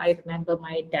one I remember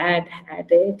my dad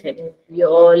had it, and we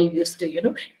all used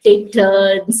to, take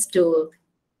turns to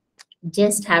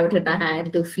just have it in our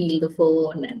hand to feel the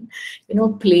phone and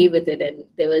play with it. And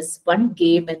there was one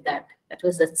game in that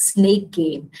was a snake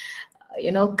game,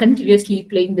 continuously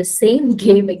playing the same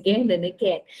game again and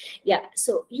again. Yeah,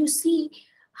 so you see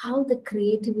how the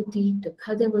creativity took,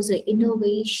 how there was an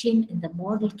innovation in the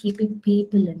model, keeping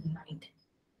people in mind,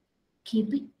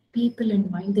 keeping people in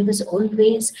mind. There was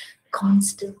always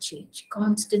constant change,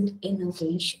 constant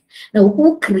innovation. Now,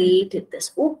 who created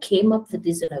this? Who came up with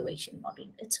this innovation model?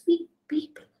 It's we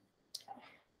people.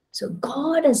 So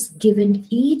God has given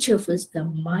each of us the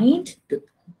mind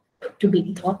to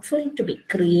be thoughtful, to be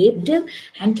creative,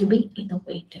 and to be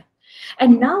innovative.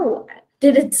 And now,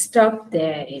 did it stop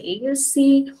there? You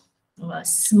see,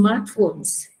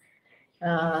 smartphones,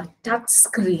 touch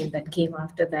screen that came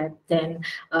after that. Then,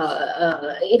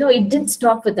 it didn't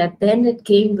stop with that. Then it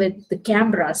came with the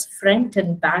cameras, front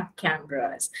and back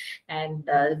cameras. And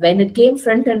when it came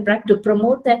front and back, to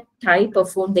promote that type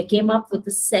of phone, they came up with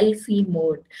the selfie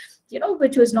mode,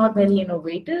 which was not very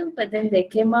innovative, but then they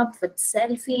came up with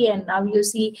selfie, and now you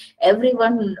see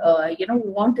everyone,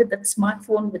 wanted that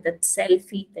smartphone with that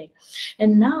selfie thing.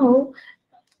 And now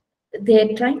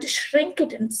they're trying to shrink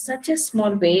it in such a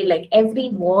small way, like every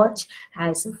watch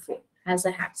has a phone, has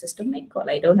a access to my call.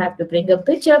 I don't have to bring a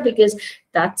picture because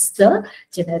that's the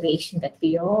generation that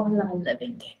we all are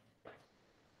living in.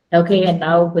 Okay, and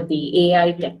now with the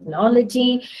AI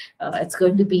technology, it's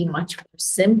going to be much more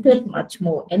simple, much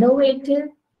more innovative.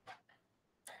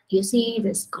 You see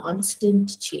this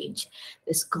constant change,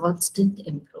 this constant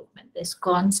improvement, this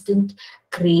constant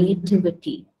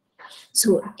creativity.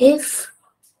 So if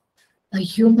a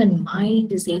human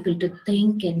mind is able to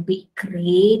think and be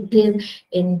creative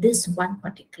in this one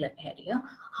particular area,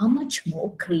 how much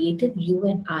more creative you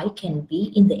and I can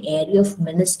be in the area of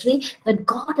ministry that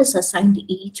God has assigned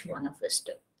each one of us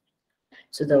to.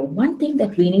 So the one thing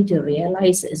that we need to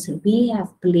realize is we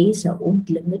have placed our own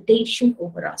limitation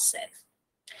over ourselves.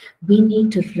 We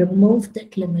need to remove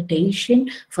that limitation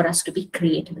for us to be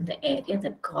creative in the area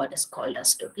that God has called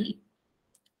us to be.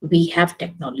 We have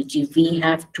technology, we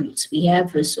have tools, we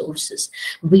have resources.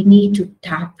 We need to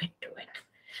tap into it.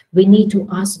 We need to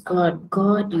ask God,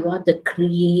 God, you are the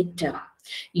creator.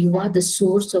 You are the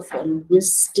source of all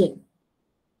wisdom.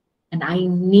 And I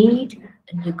need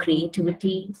a new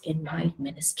creativity in my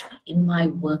ministry, in my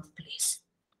workplace.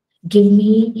 Give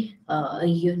me the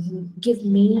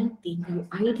new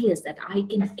ideas that I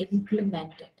can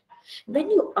implement it. When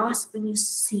you ask, when you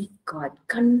seek God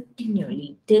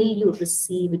continually till you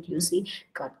receive it, you see,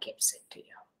 God gives it to you.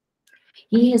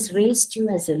 He has raised you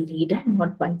as a leader,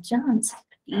 not by chance.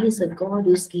 He is a God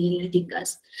who's leading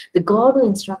us. The God who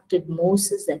instructed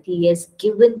Moses that he has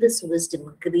given this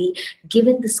wisdom,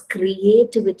 given this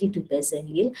creativity to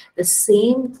Bezalel, the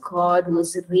same God who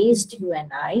has raised you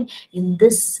and I in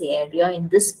this area, in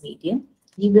this medium,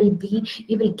 he will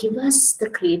give us the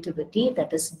creativity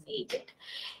that is needed.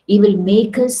 He will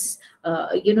make us,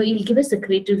 he'll give us the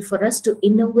creativity for us to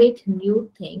innovate new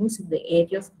things in the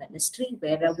area of ministry,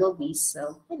 wherever we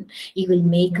serve him. He will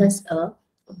make us a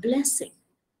blessing.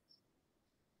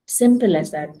 Simple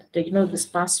as that. This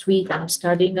past week I'm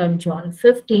studying on John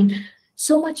 15.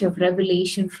 So much of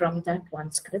revelation from that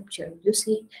one scripture. You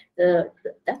see, that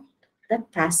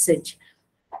passage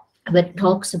that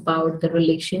talks about the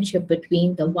relationship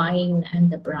between the vine and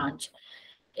the branch.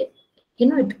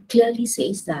 It clearly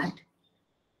says that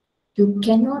you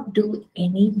cannot do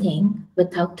anything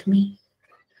without me.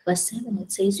 Verse 7,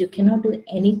 it says you cannot do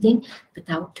anything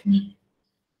without me.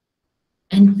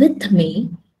 And with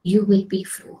me, you will be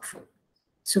fruitful.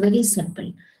 So very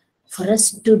simple. For us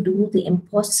to do the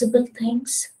impossible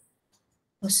things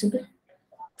possible,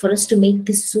 for us to make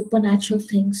these supernatural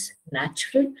things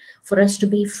natural, for us to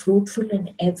be fruitful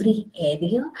in every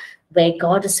area where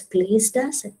God has placed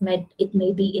us, it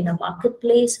may be in a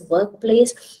marketplace,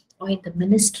 workplace, or in the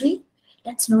ministry.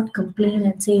 Let's not complain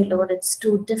and say, Lord, it's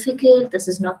too difficult. This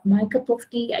is not my cup of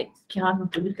tea. I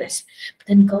can't do this. But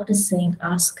then God is saying,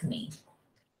 ask me,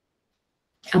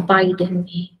 abide in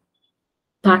me,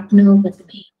 partner with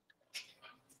me,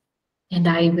 and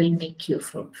I will make you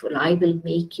fruitful. I will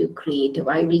make you creative.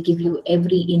 I will give you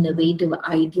every innovative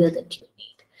idea that you need.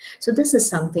 So this is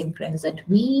something, friends, that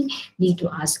we need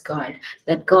to ask God,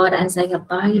 that God, as I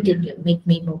abide in you, make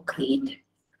me more creative,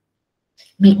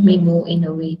 make me more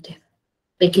innovative,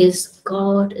 because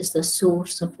God is the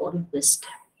source of all wisdom.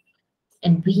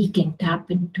 And we can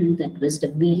tap into that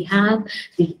wisdom. We have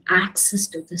the access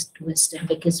to this wisdom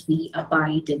because we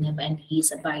abide in him and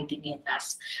he's abiding in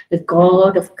us. The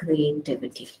God of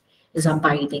creativity is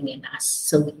abiding in us.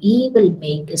 So he will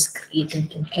make us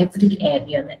creative in every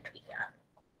area that we are.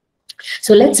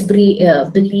 So let's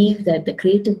believe that the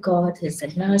creative God is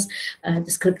in us.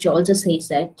 The scripture also says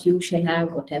that you shall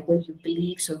have whatever you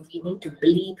believe. So we need to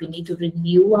believe, we need to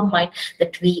renew our mind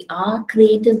that we are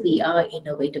creative, we are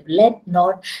innovative. Let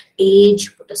not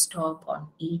age put a stop on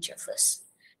each of us.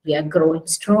 We are growing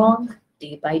strong,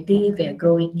 Day by day, we are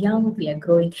growing young, we are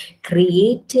growing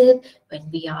creative when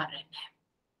we are in Him.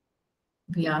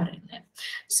 We are in Him.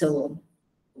 So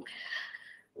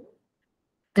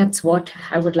that's what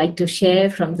I would like to share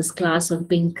from this class of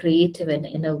being creative and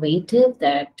innovative,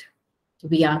 that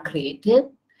we are creative.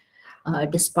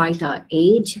 Despite our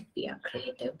age, we are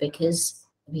creative because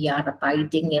we are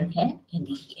abiding in Him and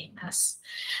He in us.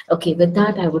 Okay, with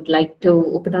that, I would like to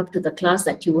open up to the class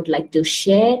that you would like to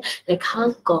share, like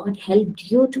how God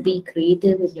helped you to be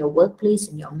creative in your workplace,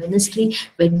 in your ministry,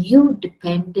 when you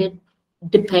depended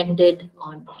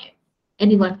on Him.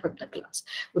 Anyone from the class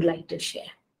would like to share?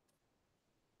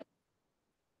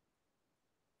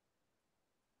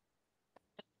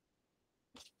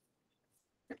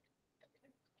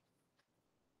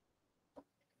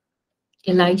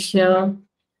 Elisha,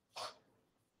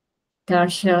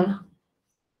 Tarsha,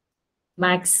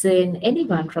 Maxine,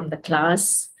 anyone from the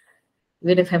class,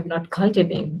 even if I've not called your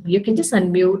name, you can just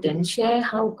unmute and share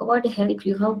how God helped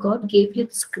you, how God gave you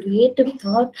this creative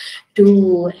thought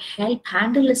to help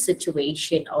handle a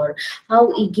situation, or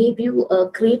how He gave you a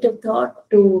creative thought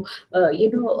to,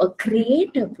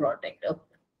 create a product.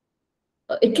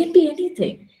 It can be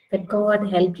anything that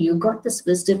God helped you. Got this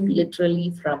wisdom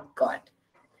literally from God.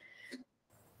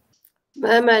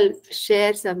 Ma'am, I'll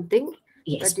share something,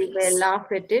 Yes, but you may please.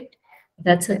 laugh at it.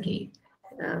 That's okay.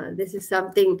 This is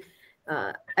something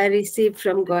I received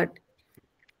from God.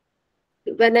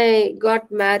 When I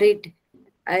got married,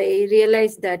 I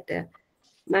realized that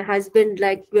my husband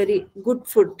liked very good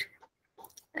food,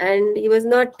 and he was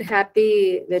not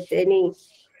happy with anything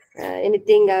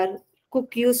our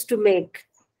cook used to make.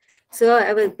 So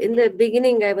I was, in the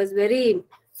beginning, I was very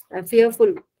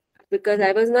fearful because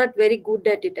I was not very good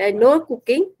at it. I know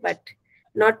cooking, but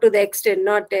not to the extent,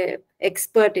 not an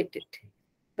expert at it.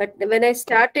 But when I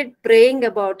started praying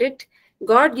about it,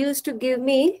 God used to give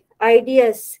me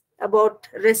ideas about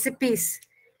recipes.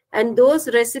 And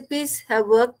those recipes have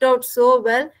worked out so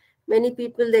well. Many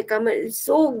people, they come, it's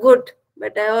so good.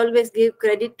 But I always give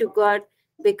credit to God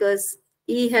because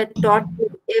He had taught me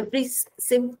every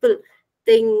simple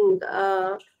thing.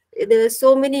 There are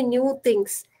so many new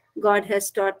things God has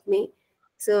taught me.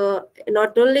 So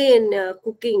not only in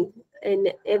cooking, in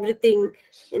everything,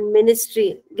 in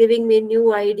ministry, giving me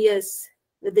new ideas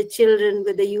with the children,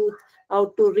 with the youth,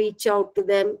 how to reach out to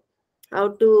them, how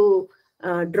to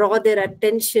draw their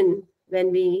attention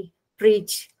when we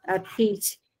preach or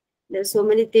teach. There's so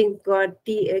many things God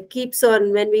keeps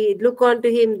on. When we look on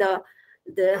to Him,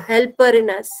 the helper in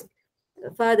us.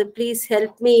 Father, please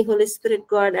help me, Holy Spirit,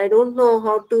 God. I don't know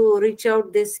how to reach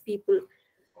out these people,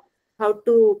 how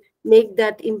to make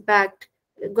that impact.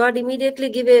 God immediately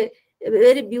give a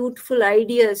very beautiful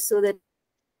ideas so that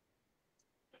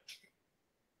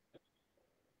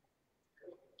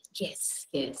Yes,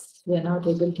 we are not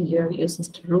able to hear you,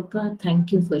 Sister Rupa.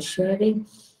 Thank you for sharing.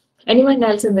 Anyone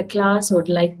else in the class would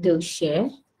like to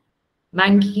share?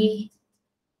 Mangi,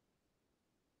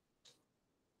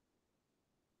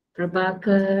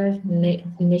 Prabhakar,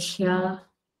 Nisha,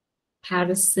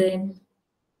 Harrison.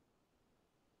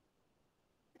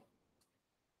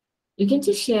 You can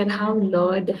just share how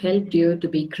Lord helped you to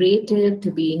be creative, to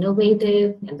be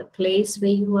innovative in the place where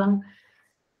you are.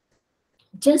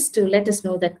 Just to let us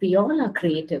know that we all are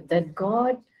creative, that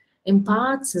God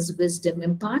imparts His wisdom,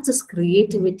 imparts His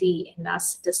creativity in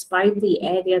us despite the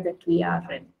area that we are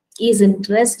in. He is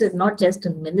interested not just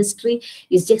in ministry,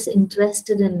 He's just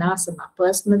interested in us and our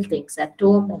personal things at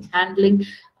home and handling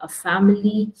a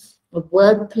family, a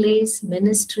workplace,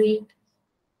 ministry.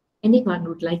 Anyone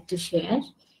would like to share?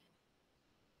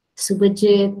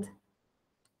 Subhajit,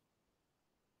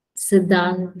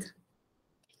 Siddhant,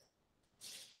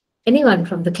 anyone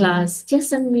from the class,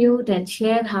 just unmute and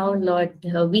share how Lord,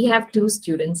 we have two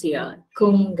students here,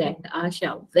 Kung and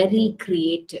Asha, very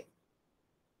creative.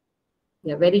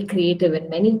 They're very creative in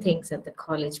many things at the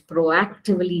college,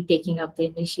 proactively taking up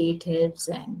the initiatives,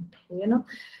 and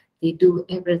they do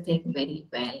everything very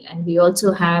well. And we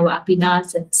also have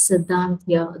Apinas and Siddhant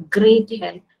here, great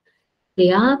help. They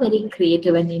are very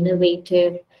creative and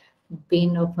innovative,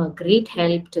 been of a great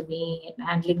help to me in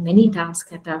handling many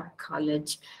tasks at our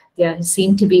college. They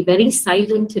seem to be very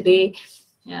silent today.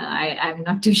 I'm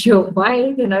not too sure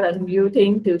why they're not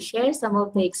unmuting to share some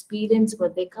of the experience,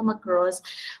 what they come across,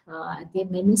 their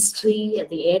ministry,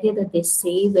 the area that they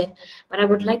save in. But I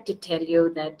would like to tell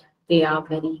you that they are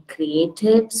very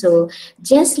creative. So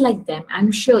just like them,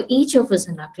 I'm sure each of us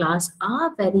in our class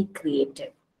are very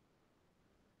creative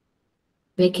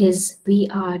because we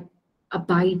are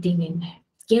abiding in Him.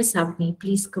 Yes, Avni,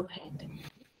 please go ahead.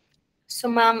 So,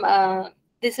 ma'am,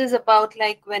 this is about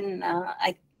like when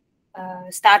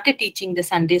started teaching the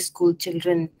Sunday school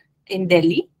children in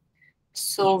Delhi.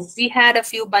 So we had a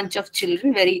few bunch of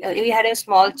children. We had a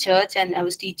small church, and I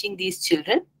was teaching these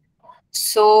children.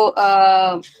 So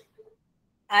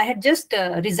I had just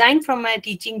resigned from my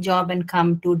teaching job and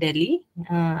come to Delhi.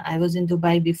 I was in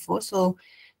Dubai before, so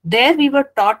there we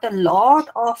were taught a lot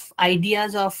of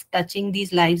ideas of touching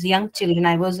these lives, young children.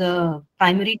 I was a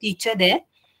primary teacher there,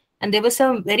 and there were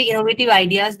some very innovative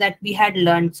ideas that we had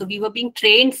learned. So we were being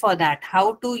trained for that,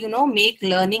 how to make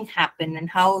learning happen, and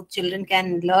how children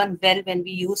can learn well when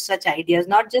we use such ideas,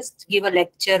 not just give a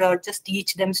lecture or just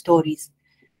teach them stories.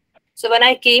 So when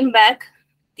I came back,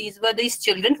 these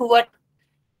children who were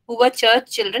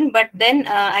church children, but then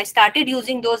I started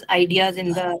using those ideas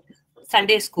in the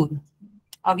Sunday school,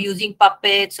 of using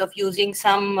puppets, of using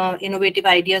some innovative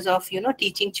ideas of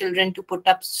teaching children to put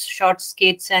up short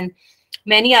skits and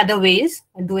many other ways,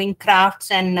 doing crafts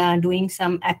and doing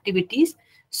some activities.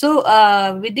 So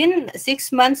within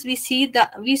 6 months,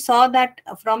 we saw that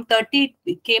from 30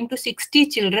 it came to 60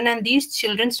 children, and these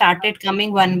children started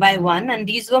coming one by one, and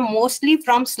these were mostly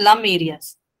from slum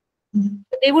areas.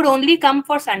 They would only come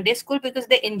for Sunday school because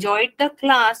they enjoyed the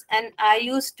class, and I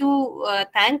used to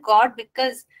thank God,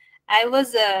 because I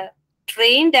was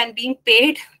trained and being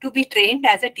paid to be trained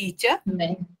as a teacher.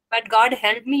 Amen. But God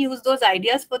helped me use those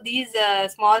ideas for these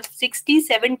small 60,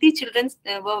 70 children.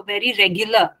 Were very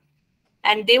regular,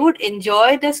 and they would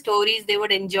enjoy the stories. They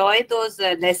would enjoy those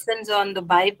lessons on the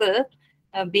Bible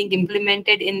being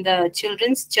implemented in the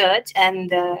children's church,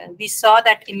 and we saw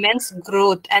that immense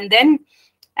growth. And then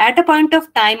at a point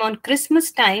of time on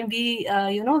Christmas time, we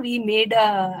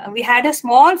had a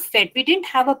small fete. We didn't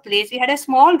have a place. We had a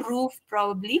small roof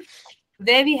probably,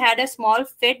 where we had a small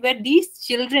fete, where these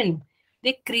children,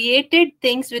 they created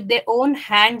things with their own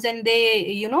hands, and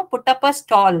they put up a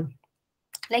stall,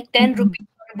 like 10 rupees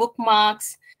for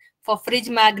bookmarks, for fridge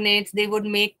magnets. They would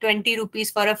make 20 rupees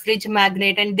for a fridge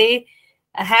magnet, and they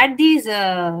had these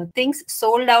things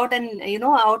sold out, and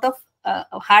out of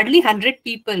hardly 100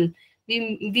 people,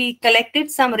 we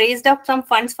raised up some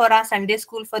funds for our Sunday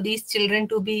school, for these children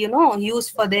to be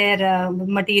used for their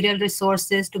material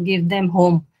resources to give them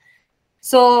home.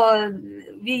 So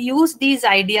we used these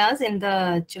ideas in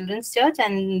the children's church,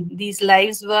 and these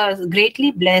lives were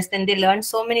greatly blessed, and they learned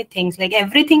so many things. Like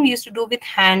everything we used to do with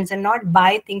hands and not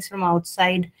buy things from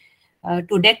outside,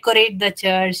 to decorate the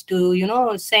church,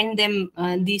 to send them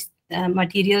these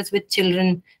materials with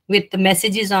children, with the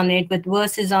messages on it, with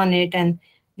verses on it, and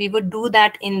we would do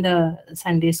that in the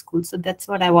Sunday school. So that's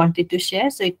what I wanted to share.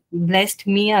 So it blessed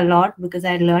me a lot, because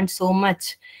I learned so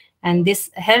much, and this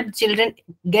helped children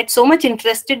get so much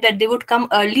interested that they would come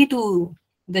early to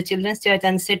the children's church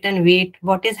and sit and wait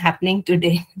what is happening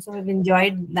today. So I've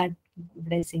enjoyed that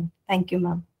blessing. Thank you,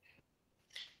 ma'am.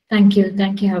 Thank you,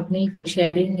 Havni, for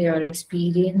sharing your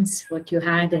experience, what you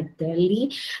had in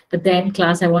Delhi. But then,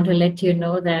 class, I want to let you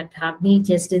know that Havni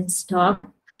just didn't stop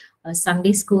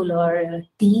Sunday school or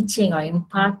teaching or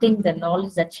imparting the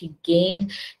knowledge that she gained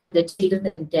to the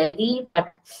children in Delhi,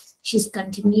 but she's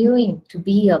continuing to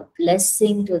be a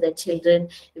blessing to the children,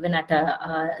 even at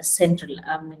a central,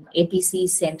 APC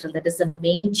Central, that is the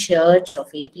main church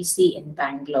of APC in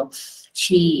Bangalore.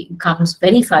 She comes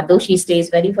very far, though she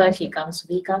stays very far, she comes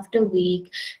week after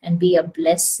week and be a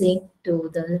blessing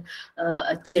to the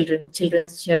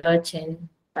children's church in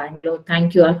Bangalore.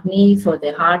 Thank you, Agni, for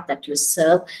the heart that you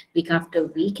serve week after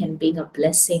week and being a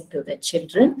blessing to the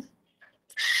children.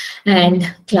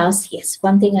 And class, yes,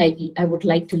 one thing I would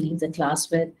like to leave the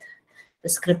class with, the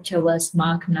scripture verse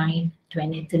Mark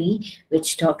 9:23,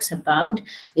 which talks about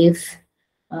if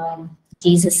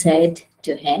Jesus said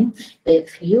to him,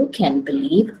 if you can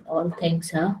believe, all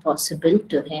things are possible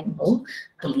to him who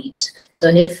believes. So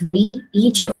if we,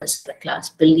 each of us in the class,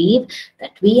 believe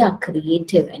that we are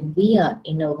creative and we are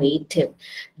innovative,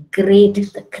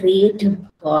 the creative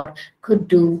God could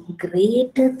do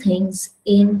greater things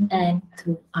in and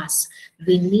through us.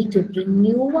 We need to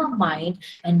renew our mind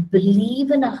and believe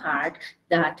in our heart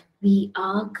that we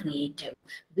are creative,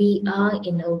 we are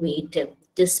innovative,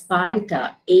 despite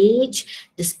our age,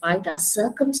 despite our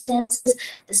circumstances,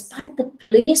 despite the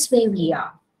place where we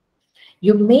are.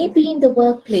 You may be in the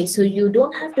workplace, so you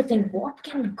don't have to think, what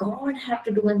can God have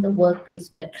to do in the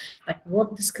workplace? But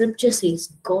what the scripture says,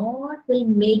 God will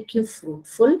make you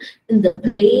fruitful in the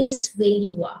place where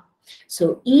you are.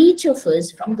 So each of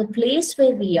us, from the place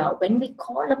where we are, when we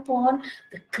call upon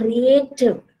the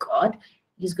creative God,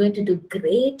 He's going to do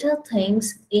greater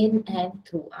things in and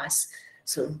through us.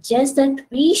 So just that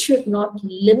we should not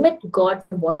limit God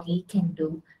from what He can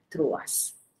do through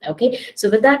us. Okay, so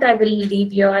with that, I will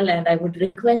leave you all, and I would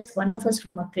request one of us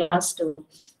from our class to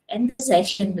end the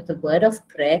session with a word of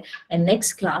prayer. And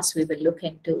next class, we will look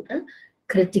into the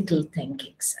critical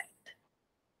thinking side.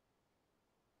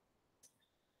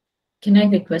 Can I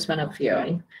request one of you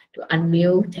all to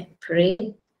unmute and pray?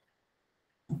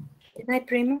 Can I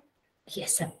pray, ma'am?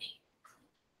 Yes, Amni.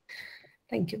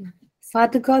 Thank you, ma'am.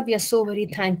 Father God, we are so very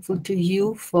thankful to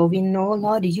you, for we know,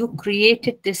 Lord, you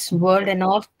created this world, and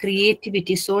all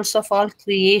creativity, source of all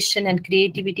creation and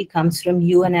creativity comes from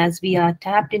you. And as we are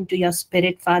tapped into your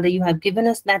spirit, Father, you have given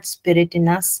us that spirit in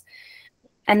us.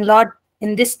 And Lord,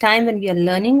 in this time when we are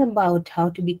learning about how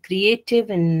to be creative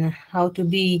and how to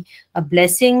be a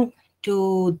blessing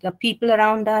to the people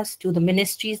around us, to the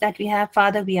ministries that we have,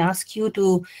 Father, we ask you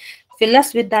to fill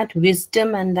us with that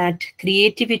wisdom and that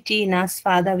creativity in us,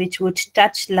 Father, which would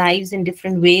touch lives in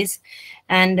different ways.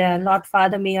 And Lord,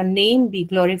 Father, may your name be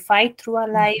glorified through our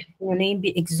life, your name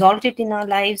be exalted in our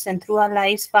lives and through our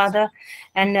lives, Father,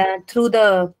 and through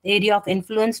the area of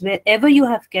influence, wherever you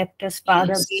have kept us,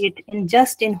 Father, Yes. be it in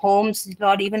just in homes,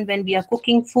 Lord, even when we are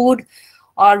cooking food,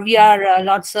 or we are,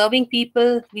 Lord, serving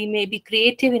people, we may be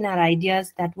creative in our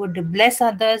ideas that would bless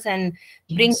others and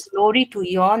bring Yes. glory to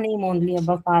your name only,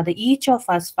 above, Father. Each of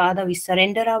us, Father, we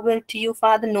surrender our will to you,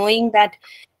 Father, knowing that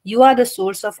you are the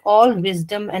source of all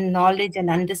wisdom and knowledge and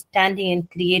understanding and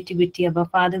creativity, above,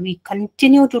 Father. We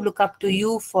continue to look up to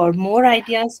you for more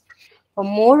ideas, for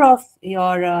more of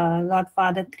your, Lord,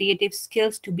 Father, creative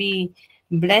skills to be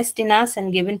blessed in us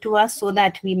and given to us, so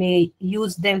that we may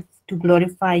use them to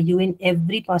glorify you in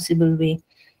every possible way.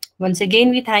 Once again,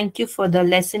 we thank you for the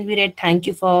lesson we read. Thank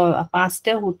you for a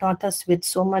pastor who taught us with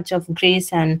so much of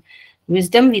grace and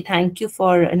wisdom. We thank you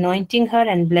for anointing her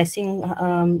and blessing,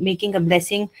 making a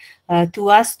blessing to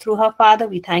us through her, Father.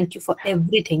 We thank you for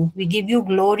everything. We give you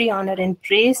glory, honor, and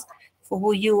praise for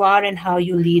who you are and how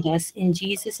you lead us. In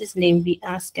Jesus' name we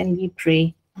ask and we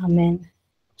pray. Amen.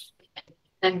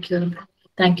 Thank you.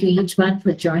 Thank you each one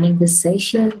for joining this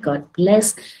session. God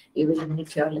bless. We will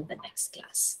meet you all in the next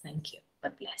class. Thank you.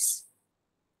 God bless.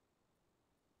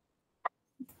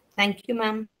 Thank you,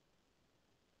 ma'am.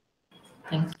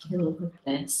 Thank you. God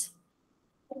bless.